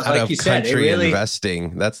challenging. But like you said, it really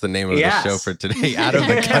investing. That's the name of the show for today. Out of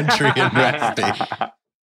the country investing.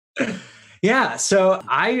 Yeah, so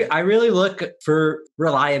I really look for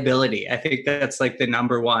reliability. I think that's like the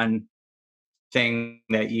number one thing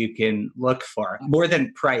that you can look for, more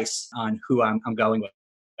than price on who I'm going with,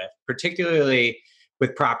 particularly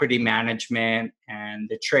with property management and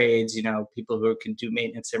the trades, people who can do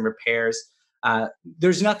maintenance and repairs.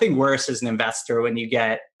 There's nothing worse as an investor when you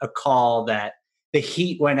get a call that the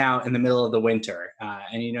heat went out in the middle of the winter,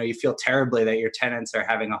 and you feel terribly that your tenants are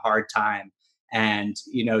having a hard time, and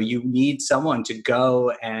you need someone to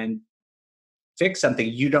go and fix something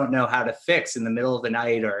you don't know how to fix in the middle of the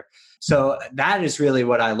night. So that is really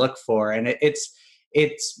what I look for, and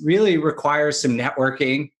it's really requires some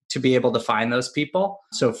networking to be able to find those people.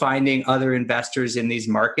 So finding other investors in these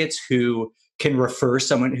markets who can refer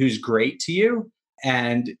someone who's great to you.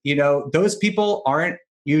 And, those people aren't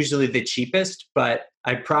usually the cheapest, but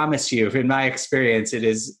I promise you, in my experience, it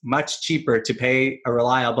is much cheaper to pay a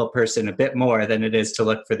reliable person a bit more than it is to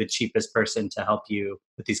look for the cheapest person to help you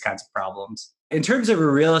with these kinds of problems. In terms of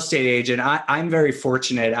a real estate agent, I'm very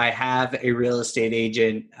fortunate. I have a real estate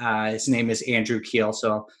agent. His name is Andrew Keel.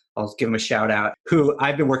 So I'll give him a shout out, who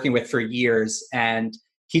I've been working with for years. And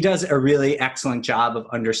he does a really excellent job of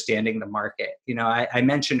understanding the market. I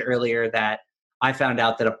mentioned earlier that I found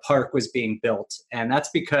out that a park was being built. And that's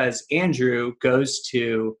because Andrew goes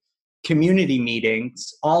to community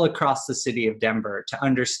meetings all across the city of Denver to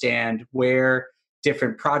understand where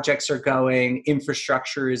different projects are going,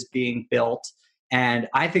 infrastructure is being built. And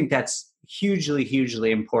I think that's hugely,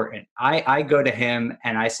 hugely important. I go to him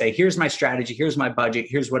and I say, here's my strategy, here's my budget,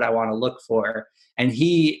 here's what I want to look for. And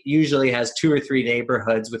he usually has 2 or 3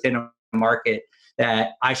 neighborhoods within a market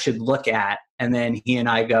that I should look at. And then he and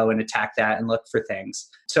I go and attack that and look for things.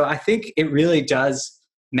 So I think it really does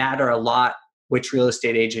matter a lot which real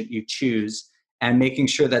estate agent you choose, and making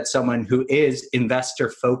sure that someone who is investor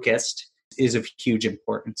focused is of huge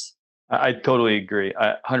importance. I totally agree.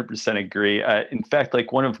 I 100% agree. In fact,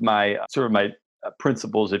 like one of my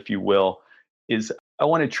principles, if you will, is I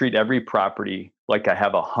want to treat every property like I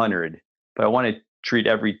have 100, but I want to treat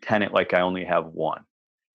every tenant like I only have 1.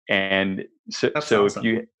 And so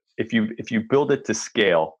awesome. if you build it to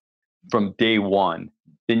scale from day one,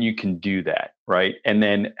 then you can do that, right? And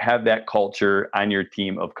then have that culture on your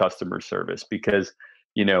team of customer service, because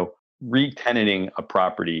re-tenanting a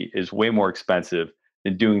property is way more expensive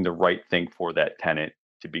than doing the right thing for that tenant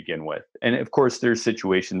to begin with. And of course, there's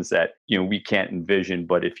situations that we can't envision,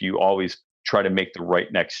 but if you always try to make the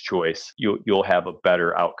right next choice, you'll have a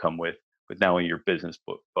better outcome with not only your business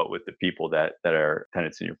but with the people that are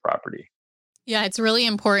tenants in your property. Yeah, it's really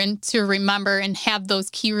important to remember and have those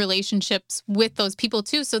key relationships with those people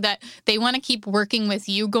too, so that they want to keep working with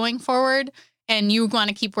you going forward and you want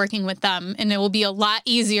to keep working with them. And it will be a lot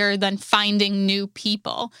easier than finding new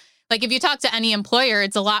people. Like if you talk to any employer,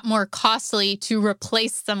 it's a lot more costly to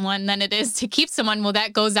replace someone than it is to keep someone. Well,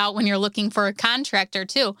 that goes out when you're looking for a contractor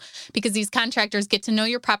too, because these contractors get to know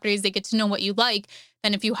your properties. They get to know what you like.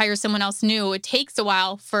 Then if you hire someone else new, it takes a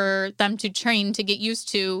while for them to train to get used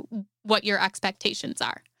to what your expectations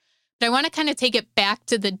are. But I want to kind of take it back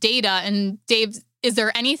to the data. And Dave, is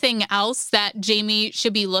there anything else that Jamie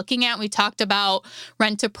should be looking at? We talked about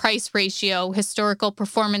rent to price ratio, historical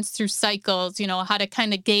performance through cycles, how to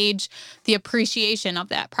kind of gauge the appreciation of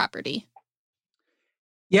that property.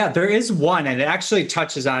 Yeah, there is one, and it actually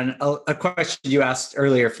touches on a question you asked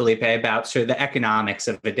earlier, Felipe, about sort of the economics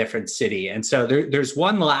of a different city. And so there's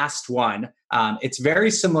one last one. It's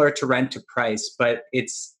very similar to rent to price, but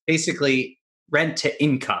it's basically rent to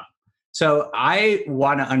income. So I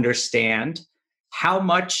want to understand how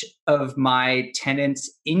much of my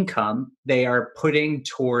tenants' income they are putting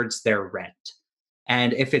towards their rent.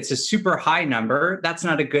 And if it's a super high number, that's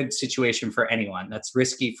not a good situation for anyone. That's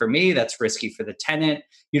risky for me. That's risky for the tenant.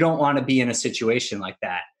 You don't want to be in a situation like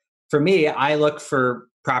that. For me, I look for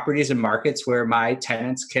properties and markets where my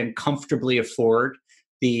tenants can comfortably afford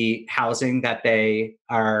the housing that they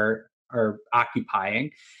are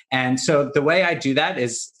occupying. And so the way I do that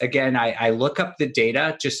is, again, I look up the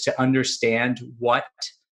data just to understand what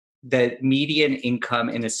the median income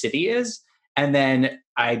in a city is. And then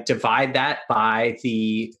I divide that by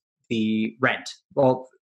the rent. Well,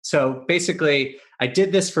 so basically, I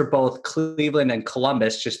did this for both Cleveland and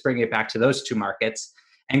Columbus, just bringing it back to those two markets.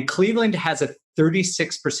 And Cleveland has a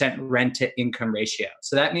 36% rent to income ratio.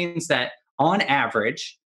 So that means that on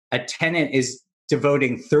average, a tenant is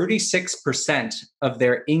devoting 36% of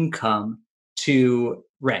their income to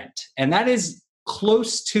rent. And that is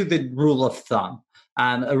close to the rule of thumb.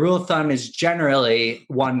 A rule of thumb is generally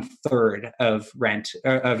 1/3 of rent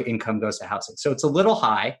or of income goes to housing. So it's a little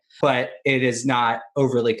high, but it is not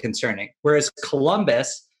overly concerning. Whereas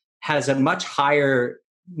Columbus has a much higher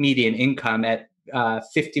median income at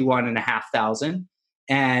 $51,500,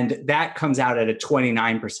 and that comes out at a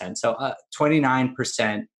 29%. So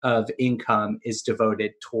 29% of income is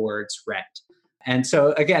devoted towards rent. And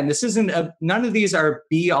so again, this isn't none of these are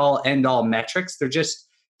be all end all metrics. They're just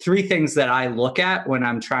three things that I look at when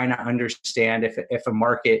I'm trying to understand if a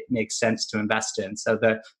market makes sense to invest in. So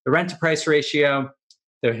the rent to price ratio,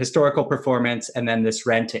 the historical performance, and then this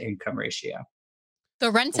rent to income ratio. The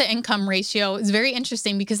rent to income ratio is very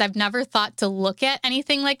interesting because I've never thought to look at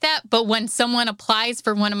anything like that. But when someone applies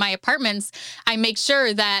for one of my apartments, I make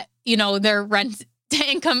sure that, their rent to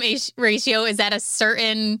income ratio is at a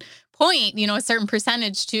certain point, a certain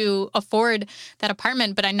percentage to afford that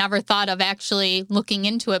apartment. But I never thought of actually looking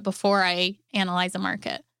into it before I analyze a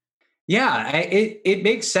market. Yeah, it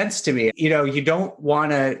makes sense to me. You don't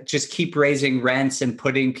want to just keep raising rents and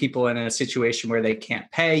putting people in a situation where they can't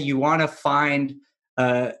pay. You want to find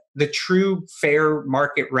the true fair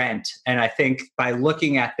market rent. And I think by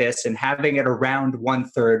looking at this and having it around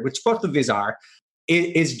 1/3, which both of these are,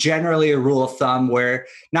 it is generally a rule of thumb where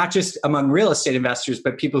not just among real estate investors,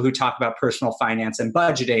 but people who talk about personal finance and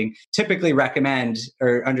budgeting typically recommend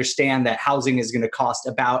or understand that housing is going to cost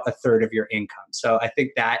about 1/3 of your income. So I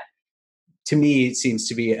think that, to me, seems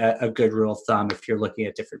to be a good rule of thumb if you're looking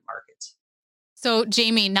at different markets. So,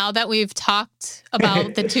 Jamie, now that we've talked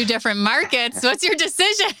about the two different markets, what's your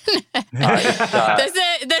decision?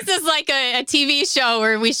 This is like a TV show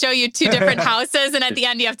where we show you two different houses, and at the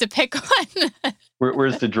end you have to pick one.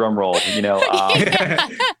 Where's the drum roll? Yeah.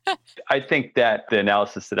 I think that the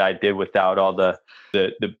analysis that I did without all the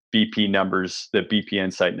BP numbers, the BP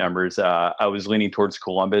Insight numbers, I was leaning towards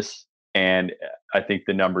Columbus. And I think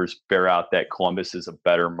the numbers bear out that Columbus is a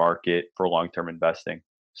better market for long-term investing.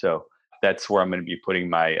 So that's where I'm going to be putting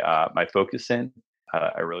my my focus in.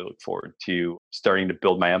 I really look forward to starting to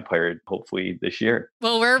build my empire, hopefully this year.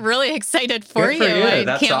 Well, we're really excited for you.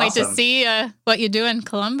 I can't wait to see what you do in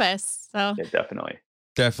Columbus. So Yeah, definitely.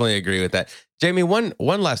 Definitely agree with that. Jamie, one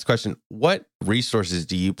last question. What resources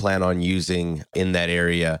do you plan on using in that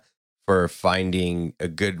area for finding a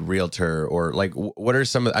good realtor? Or like, what are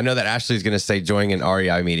some of, I know that Ashley's going to say join an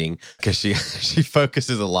REI meeting because she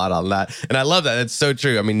focuses a lot on that. And I love that. That's so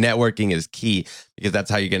true. I mean, networking is key because that's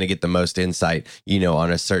how you're going to get the most insight,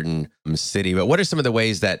 on a certain city. But what are some of the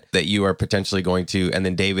ways that you are potentially going to, and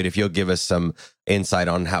then David, if you'll give us some insight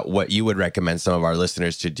on what you would recommend some of our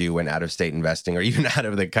listeners to do when out of state investing or even out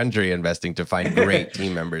of the country investing to find great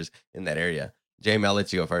team members in that area. Jamie, I'll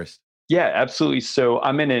let you go first. Yeah, absolutely. So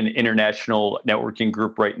I'm in an international networking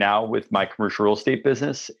group right now with my commercial real estate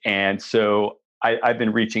business. And so I've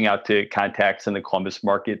been reaching out to contacts in the Columbus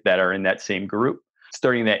market that are in that same group,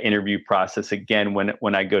 starting that interview process again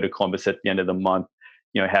when I go to Columbus at the end of the month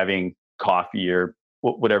having coffee or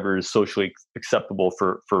whatever is socially acceptable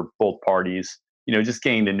for both parties. Just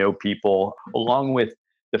getting to know people, along with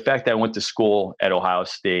the fact that I went to school at Ohio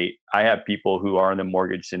State. I have people who are in the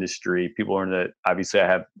mortgage industry. People are obviously I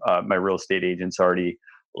have my real estate agents already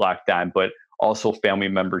locked on, but also family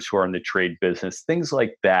members who are in the trade business, things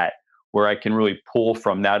like that, where I can really pull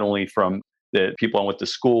from not only from the people I went to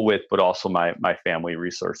school with, but also my family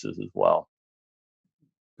resources as well.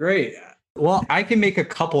 Great. Well, I can make a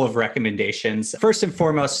couple of recommendations. First and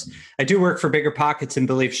foremost, I do work for Bigger Pockets and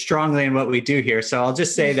believe strongly in what we do here. So I'll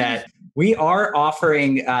just say that we are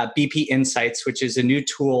offering BP Insights, which is a new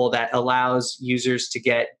tool that allows users to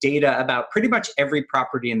get data about pretty much every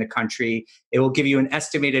property in the country. It will give you an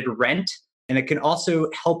estimated rent, and it can also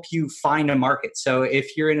help you find a market. So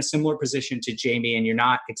if you're in a similar position to Jamie and you're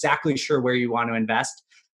not exactly sure where you want to invest,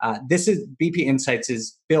 BP Insights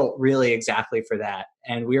is built really exactly for that.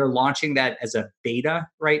 And we are launching that as a beta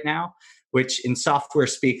right now, which in software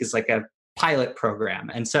speak is like a pilot program.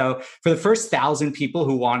 And so for the first 1,000 people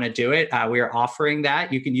who want to do it, we are offering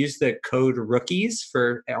that. You can use the code ROOKIES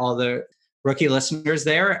for all the rookie listeners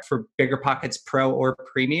there for Bigger Pockets Pro or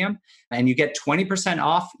Premium. And you get 20%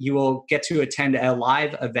 off. You will get to attend a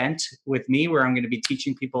live event with me where I'm going to be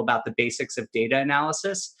teaching people about the basics of data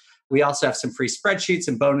analysis. We also have some free spreadsheets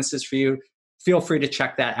and bonuses for you. Feel free to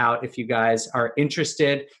check that out if you guys are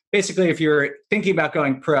interested. Basically, if you're thinking about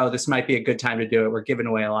going pro, this might be a good time to do it. We're giving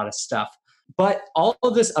away a lot of stuff. But all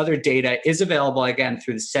of this other data is available, again,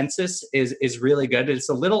 through the census is really good. It's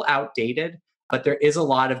a little outdated, but there is a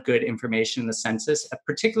lot of good information in the census,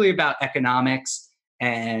 particularly about economics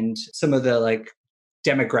and some of the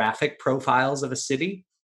demographic profiles of a city.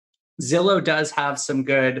 Zillow does have some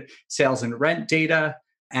good sales and rent data.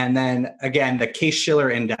 And then again, the Case-Shiller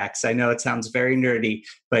Index. I know it sounds very nerdy,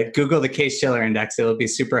 but Google the Case-Shiller Index. It'll be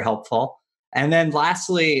super helpful. And then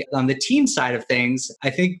lastly, on the team side of things, I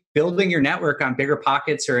think building your network on Bigger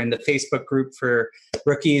Pockets or in the Facebook group for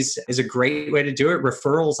rookies is a great way to do it.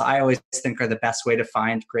 Referrals, I always think, are the best way to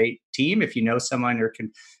find great team. If you know someone or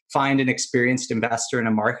can find an experienced investor in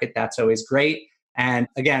a market, that's always great. And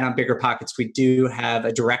again, on Bigger Pockets, we do have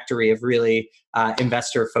a directory of really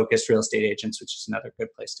investor-focused real estate agents, which is another good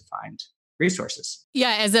place to find resources.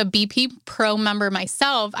 Yeah, as a BP Pro member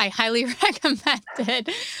myself, I highly recommend it.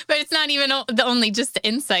 But it's not even just the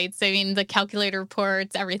insights. I mean, the calculator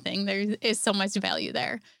reports, everything. There is so much value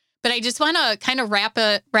there. But I just want to kind of wrap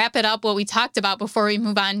it up what we talked about before we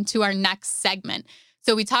move on to our next segment.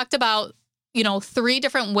 So we talked about 3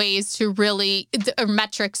 different ways to really, or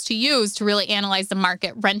metrics to use to really analyze the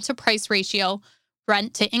market: rent to price ratio,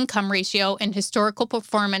 rent to income ratio, and historical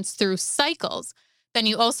performance through cycles. Then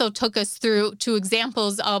you also took us through 2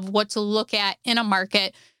 examples of what to look at in a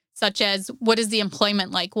market, such as what is the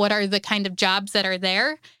employment like? What are the kind of jobs that are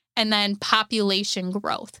there? And then population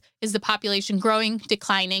growth. Is the population growing,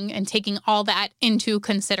 declining, and taking all that into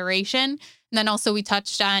consideration? And then also we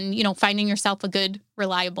touched on, finding yourself a good,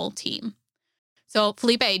 reliable team. So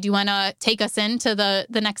Felipe, do you want to take us into the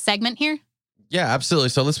next segment here? Yeah, absolutely.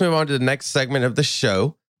 So let's move on to the next segment of the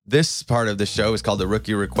show. This part of the show is called the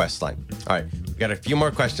Rookie Request Line. All right, we've got a few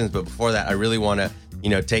more questions, but before that, I really want to,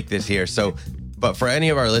 take this here. So, but for any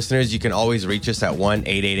of our listeners, you can always reach us at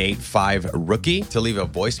 1-888-5-ROOKIE to leave a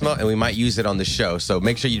voicemail, and we might use it on the show. So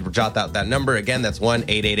make sure you jot out that number. Again, that's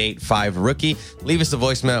 1-888-5-ROOKIE. Leave us a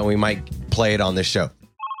voicemail, and we might play it on the show.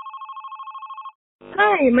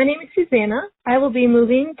 Hi, my name is Susanna. I will be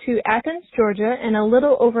moving to Athens, Georgia in a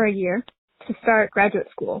little over a year to start graduate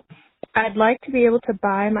school. I'd like to be able to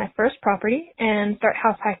buy my first property and start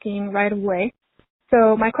house hacking right away.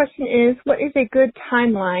 So my question is, what is a good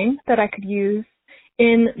timeline that I could use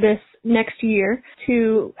in this next year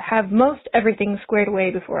to have most everything squared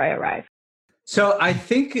away before I arrive? So I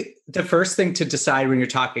think the first thing to decide when you're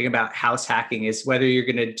talking about house hacking is whether you're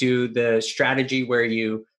going to do the strategy where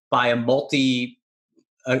you buy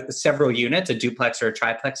several units, a duplex or a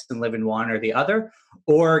triplex, and live in one or the other,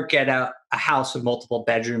 or get a house with multiple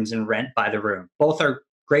bedrooms and rent by the room. Both are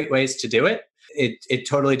great ways to do it. It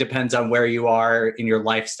totally depends on where you are in your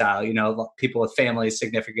lifestyle. People with families,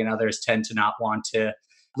 significant others tend to not want to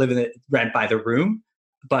live in the rent by the room,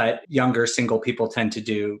 but younger single people tend to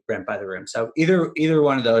do rent by the room. So either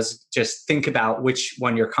one of those, just think about which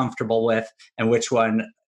one you're comfortable with and which one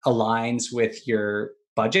aligns with your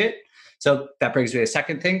budget. So that brings me to the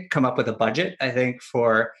second thing, come up with a budget, I think,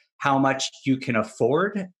 for how much you can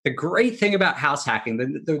afford. The great thing about house hacking,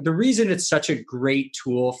 the reason it's such a great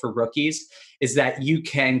tool for rookies is that you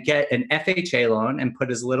can get an FHA loan and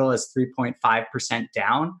put as little as 3.5%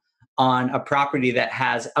 down on a property that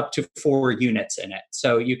has up to 4 units in it.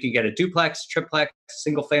 So you can get a duplex, triplex,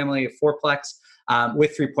 single family, a fourplex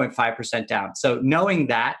with 3.5% down. So knowing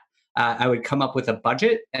that, I would come up with a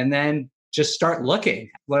budget and then just start looking.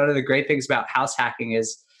 One of the great things about house hacking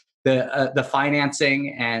is the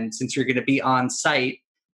financing, and since you're going to be on site,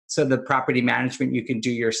 so the property management you can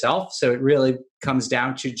do yourself. So it really comes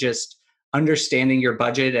down to just understanding your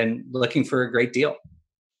budget and looking for a great deal.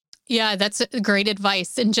 Yeah, that's great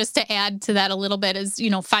advice. And just to add to that a little bit is,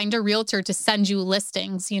 find a realtor to send you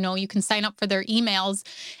listings. You can sign up for their emails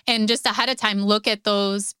and just ahead of time, look at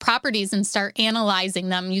those properties and start analyzing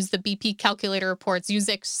them. Use the BP calculator reports, use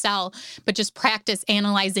Excel, but just practice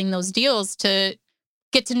analyzing those deals to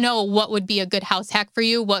get to know what would be a good house hack for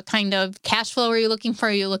you. What kind of cash flow are you looking for?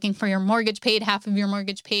 Are you looking for your mortgage paid, half of your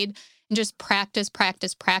mortgage paid? And just practice.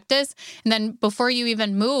 And then before you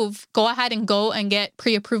even move, go ahead and get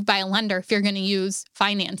pre-approved by a lender if you're going to use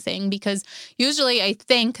financing. Because usually I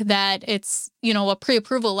think that it's, a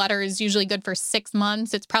pre-approval letter is usually good for 6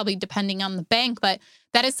 months. It's probably depending on the bank, but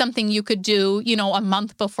that is something you could do, a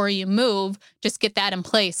month before you move. Just get that in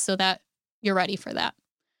place so that you're ready for that.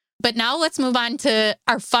 But now let's move on to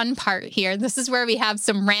our fun part here. This is where we have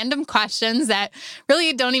some random questions that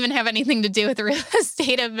really don't even have anything to do with real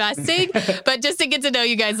estate investing, but just to get to know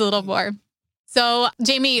you guys a little more. So,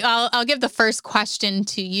 Jamie, I'll give the first question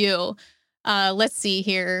to you. Let's see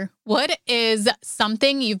here. What is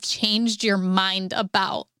something you've changed your mind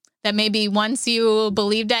about that maybe once you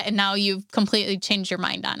believed it and now you've completely changed your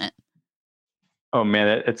mind on it? Oh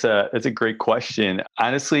man, it's a great question.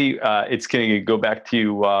 Honestly, it's going to go back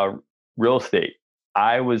to real estate.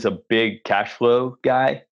 I was a big cash flow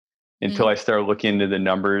guy until I started looking into the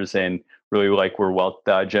numbers and really like where wealth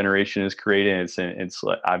generation is created. It's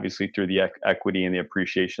obviously through the equity and the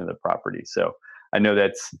appreciation of the property. So I know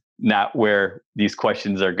that's not where these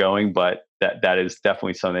questions are going, but that is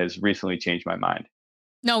definitely something that has recently changed my mind.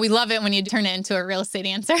 No, we love it when you turn it into a real estate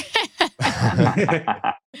answer.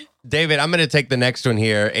 David, I'm going to take the next one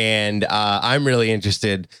here, and I'm really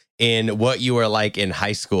interested in what you were like in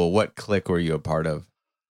high school. What clique were you a part of?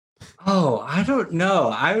 Oh, I don't know.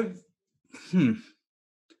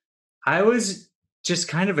 I was just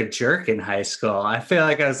kind of a jerk in high school. I feel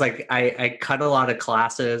like I was like, I cut a lot of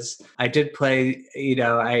classes. I did play,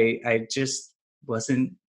 I just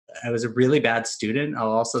wasn't, I was a really bad student.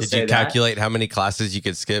 I'll also say that. Did you calculate how many classes you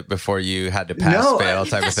could skip before you had to pass, fail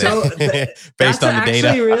type of thing? So based on the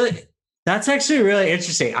data? That's actually really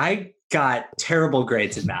interesting. I got terrible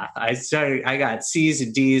grades in math. I got C's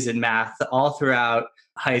and D's in math all throughout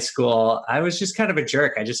high school. I was just kind of a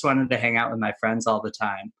jerk. I just wanted to hang out with my friends all the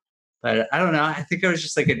time. But I don't know. I think I was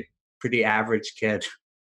just like a pretty average kid.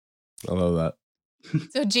 I love that.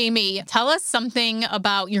 So Jamie, tell us something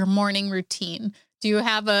about your morning routine. Do you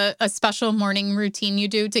have a special morning routine you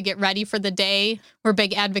do to get ready for the day? We're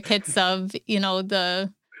big advocates of,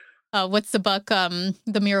 the, what's the book?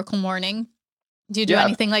 The Miracle Morning. Do you do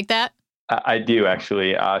anything like that? I do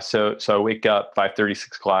actually. So I wake up 5:30,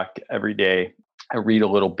 6 o'clock every day. I read a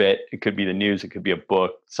little bit. It could be the news. It could be a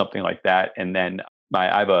book, something like that. And then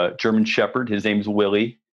I have a German Shepherd. His name's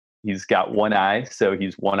Willie. He's got one eye. So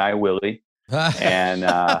he's One Eye Willie.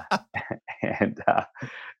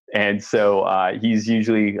 And so he's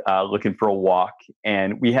usually looking for a walk,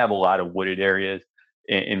 and we have a lot of wooded areas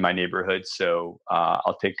in my neighborhood. So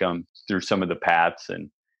I'll take them through some of the paths, and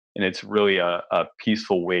it's really a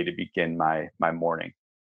peaceful way to begin my morning.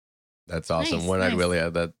 That's awesome. Nice, One-eyed Willie,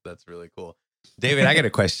 that's really cool. David, I got a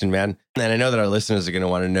question, man. And I know that our listeners are going to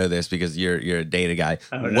want to know this because you're a data guy.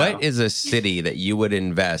 What is a city that you would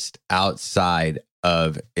invest outside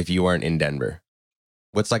of if you weren't in Denver?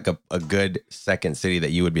 What's like a good second city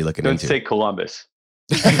that you would be looking into? Don't say Columbus.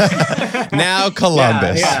 Now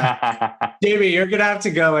Columbus. Yeah. Davey, you're going to have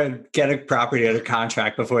to go and get a property under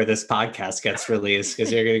contract before this podcast gets released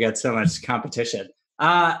because you're going to get so much competition.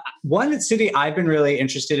 One city I've been really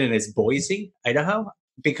interested in is Boise, Idaho,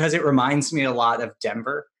 because it reminds me a lot of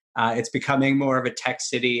Denver. It's becoming more of a tech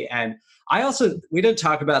city. And we didn't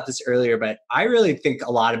talk about this earlier, but I really think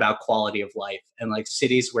a lot about quality of life and like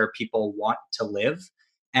cities where people want to live.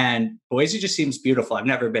 And Boise just seems beautiful. I've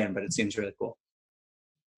never been, but it seems really cool.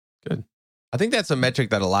 Good. I think that's a metric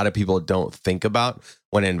that a lot of people don't think about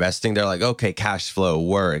when investing. They're like, okay, cash flow,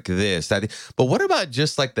 work, this, that. But what about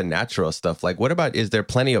just like the natural stuff? Like, what about, is there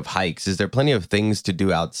plenty of hikes? Is there plenty of things to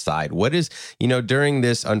do outside? What is, during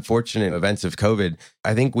this unfortunate events of COVID,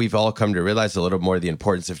 I think we've all come to realize a little more the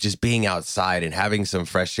importance of just being outside and having some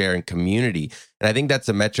fresh air and community. And I think that's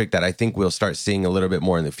a metric that I think we'll start seeing a little bit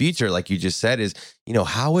more in the future. Like you just said, is,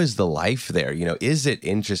 how is the life there? Is it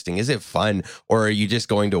interesting? Is it fun? Or are you just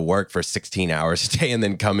going to work for 16 hours a day and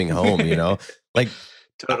then coming home, Like,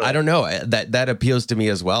 totally. I don't know. That appeals to me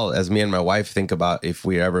as well. As me and my wife think about if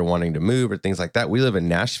we're ever wanting to move or things like that. We live in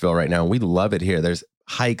Nashville right now, and we love it here. There's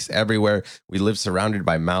hikes everywhere. We live surrounded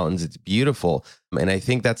by mountains. It's beautiful. And I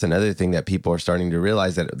think that's another thing that people are starting to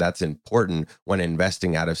realize that's important when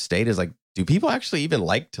investing out of state is like, do people actually even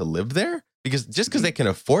like to live there? Because just because they can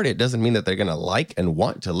afford it doesn't mean that they're going to like and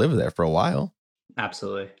want to live there for a while.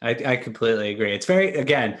 Absolutely. I completely agree. It's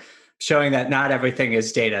again, showing that not everything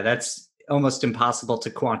is data. That's almost impossible to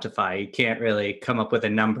quantify. You can't really come up with a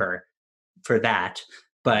number for that,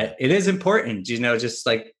 but it is important, just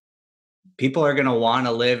like people are going to want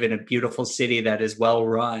to live in a beautiful city that is well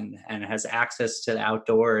run and has access to the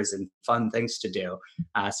outdoors and fun things to do.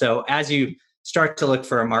 So as you start to look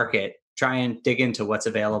for a market, try and dig into what's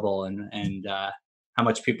available and how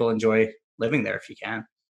much people enjoy living there if you can.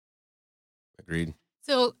 Agreed.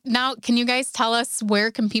 So now, can you guys tell us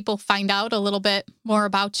where can people find out a little bit more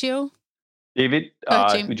about you? David,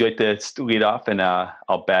 would you like to lead off, and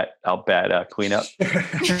I'll bet cleanup.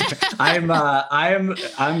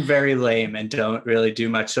 I'm very lame and don't really do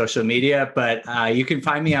much social media, but you can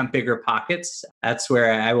find me on Bigger Pockets. That's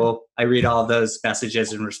where I read all of those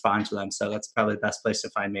messages and respond to them. So that's probably the best place to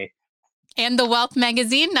find me. And the Wealth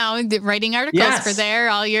Magazine now, writing articles for there,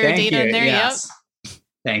 all your data in there. Yes. Yep.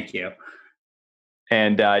 Thank you.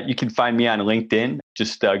 And you can find me on LinkedIn.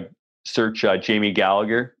 Just search Jamie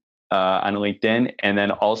Gallagher on LinkedIn, and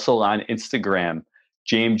then also on Instagram.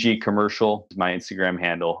 JMG Commercial is my Instagram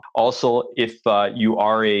handle. Also, if you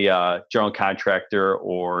are a general contractor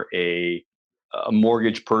or a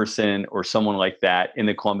mortgage person or someone like that in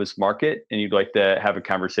the Columbus market, and you'd like to have a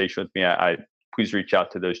conversation with me, I please reach out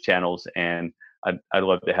to those channels, and I'd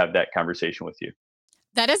love to have that conversation with you.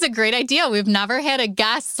 That is a great idea. We've never had a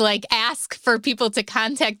guest ask for people to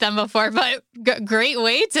contact them before, but great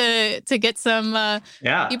way to get some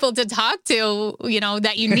people to talk to,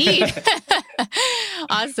 that you need.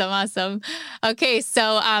 Awesome. Okay,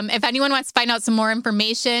 so if anyone wants to find out some more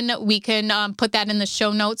information, we can put that in the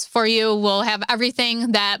show notes for you. We'll have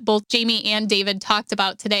everything that both Jamie and David talked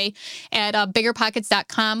about today at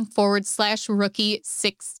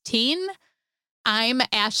biggerpockets.com/rookie16. I'm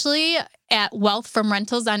Ashley at Wealth from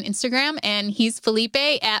Rentals on Instagram, and he's Felipe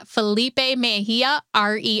at Felipe Mejia,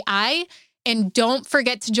 REI. And don't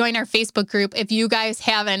forget to join our Facebook group if you guys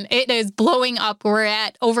haven't. It is blowing up. We're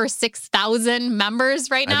at over 6,000 members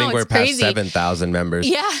right now. I think we're past 7,000 members.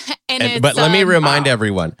 Yeah. But let me remind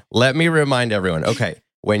everyone. Okay.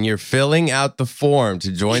 When you're filling out the form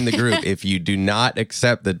to join the group, if you do not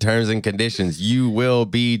accept the terms and conditions, you will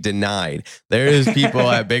be denied. There is people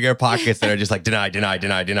at Bigger Pockets that are just like, deny.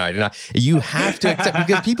 You have to accept,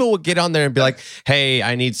 because people will get on there and be like, hey,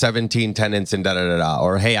 I need 17 tenants and da-da-da-da.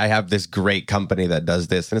 Or, hey, I have this great company that does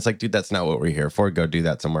this. And it's like, dude, that's not what we're here for. Go do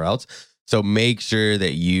that somewhere else. So make sure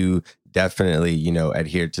that you definitely,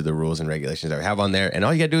 adhere to the rules and regulations that we have on there. And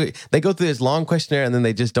all you gotta do, they go through this long questionnaire and then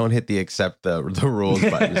they just don't hit the accept the rules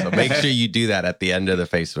button. So make sure you do that at the end of the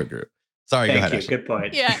Facebook group. Sorry, go ahead. Good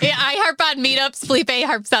point. Yeah, I harp on meetups. Felipe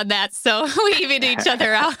harps on that. So we even each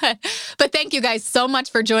other out. But thank you guys so much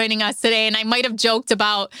for joining us today. And I might have joked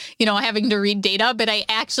about, having to read data, but I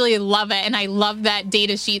actually love it. And I love that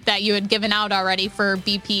data sheet that you had given out already for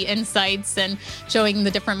BP Insights and showing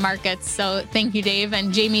the different markets. So thank you, Dave.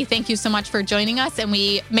 And Jamie, thank you so much for joining us. And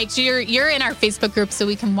we make sure you're in our Facebook group so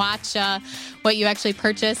we can watch what you actually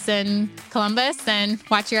purchase in Columbus and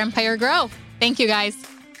watch your empire grow. Thank you, guys.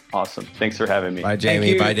 Awesome. Thanks for having me. Bye,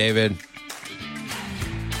 Jamie. Bye, David.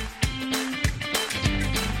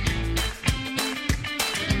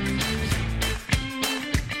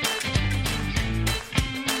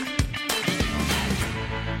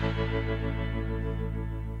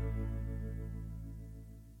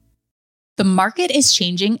 The market is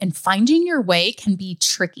changing and finding your way can be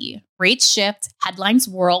tricky. Rates shift, headlines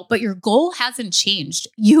whirl, but your goal hasn't changed.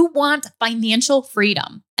 You want financial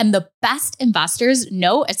freedom. And the best investors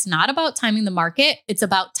know it's not about timing the market, it's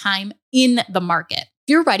about time in the market. If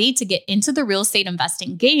you're ready to get into the real estate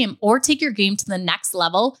investing game or take your game to the next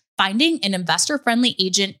level, finding an investor-friendly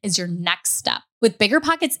agent is your next step. With Bigger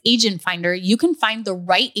Pockets Agent Finder, you can find the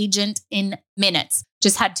right agent in minutes.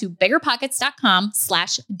 Just head to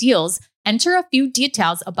biggerpockets.com/deals Enter a few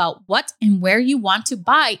details about what and where you want to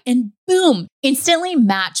buy, and boom, instantly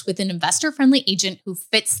match with an investor-friendly agent who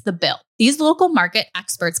fits the bill. These local market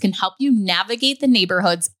experts can help you navigate the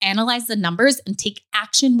neighborhoods, analyze the numbers, and take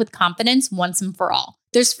action with confidence once and for all.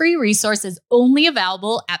 There's free resources only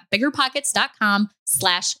available at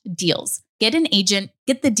biggerpockets.com/deals. Get an agent,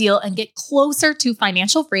 get the deal, and get closer to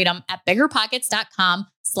financial freedom at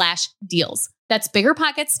biggerpockets.com/deals. That's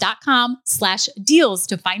biggerpockets.com/deals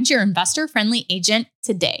to find your investor-friendly agent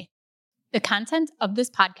today. The content of this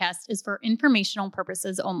podcast is for informational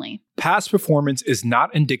purposes only. Past performance is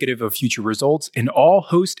not indicative of future results, and all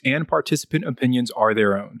host and participant opinions are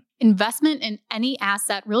their own. Investment in any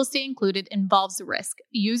asset, real estate included, involves risk.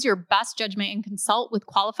 Use your best judgment and consult with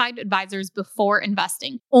qualified advisors before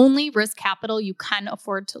investing. Only risk capital you can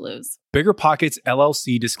afford to lose. Bigger Pockets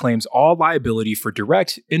LLC disclaims all liability for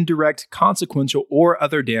direct, indirect, consequential, or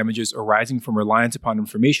other damages arising from reliance upon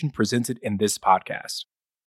information presented in this podcast.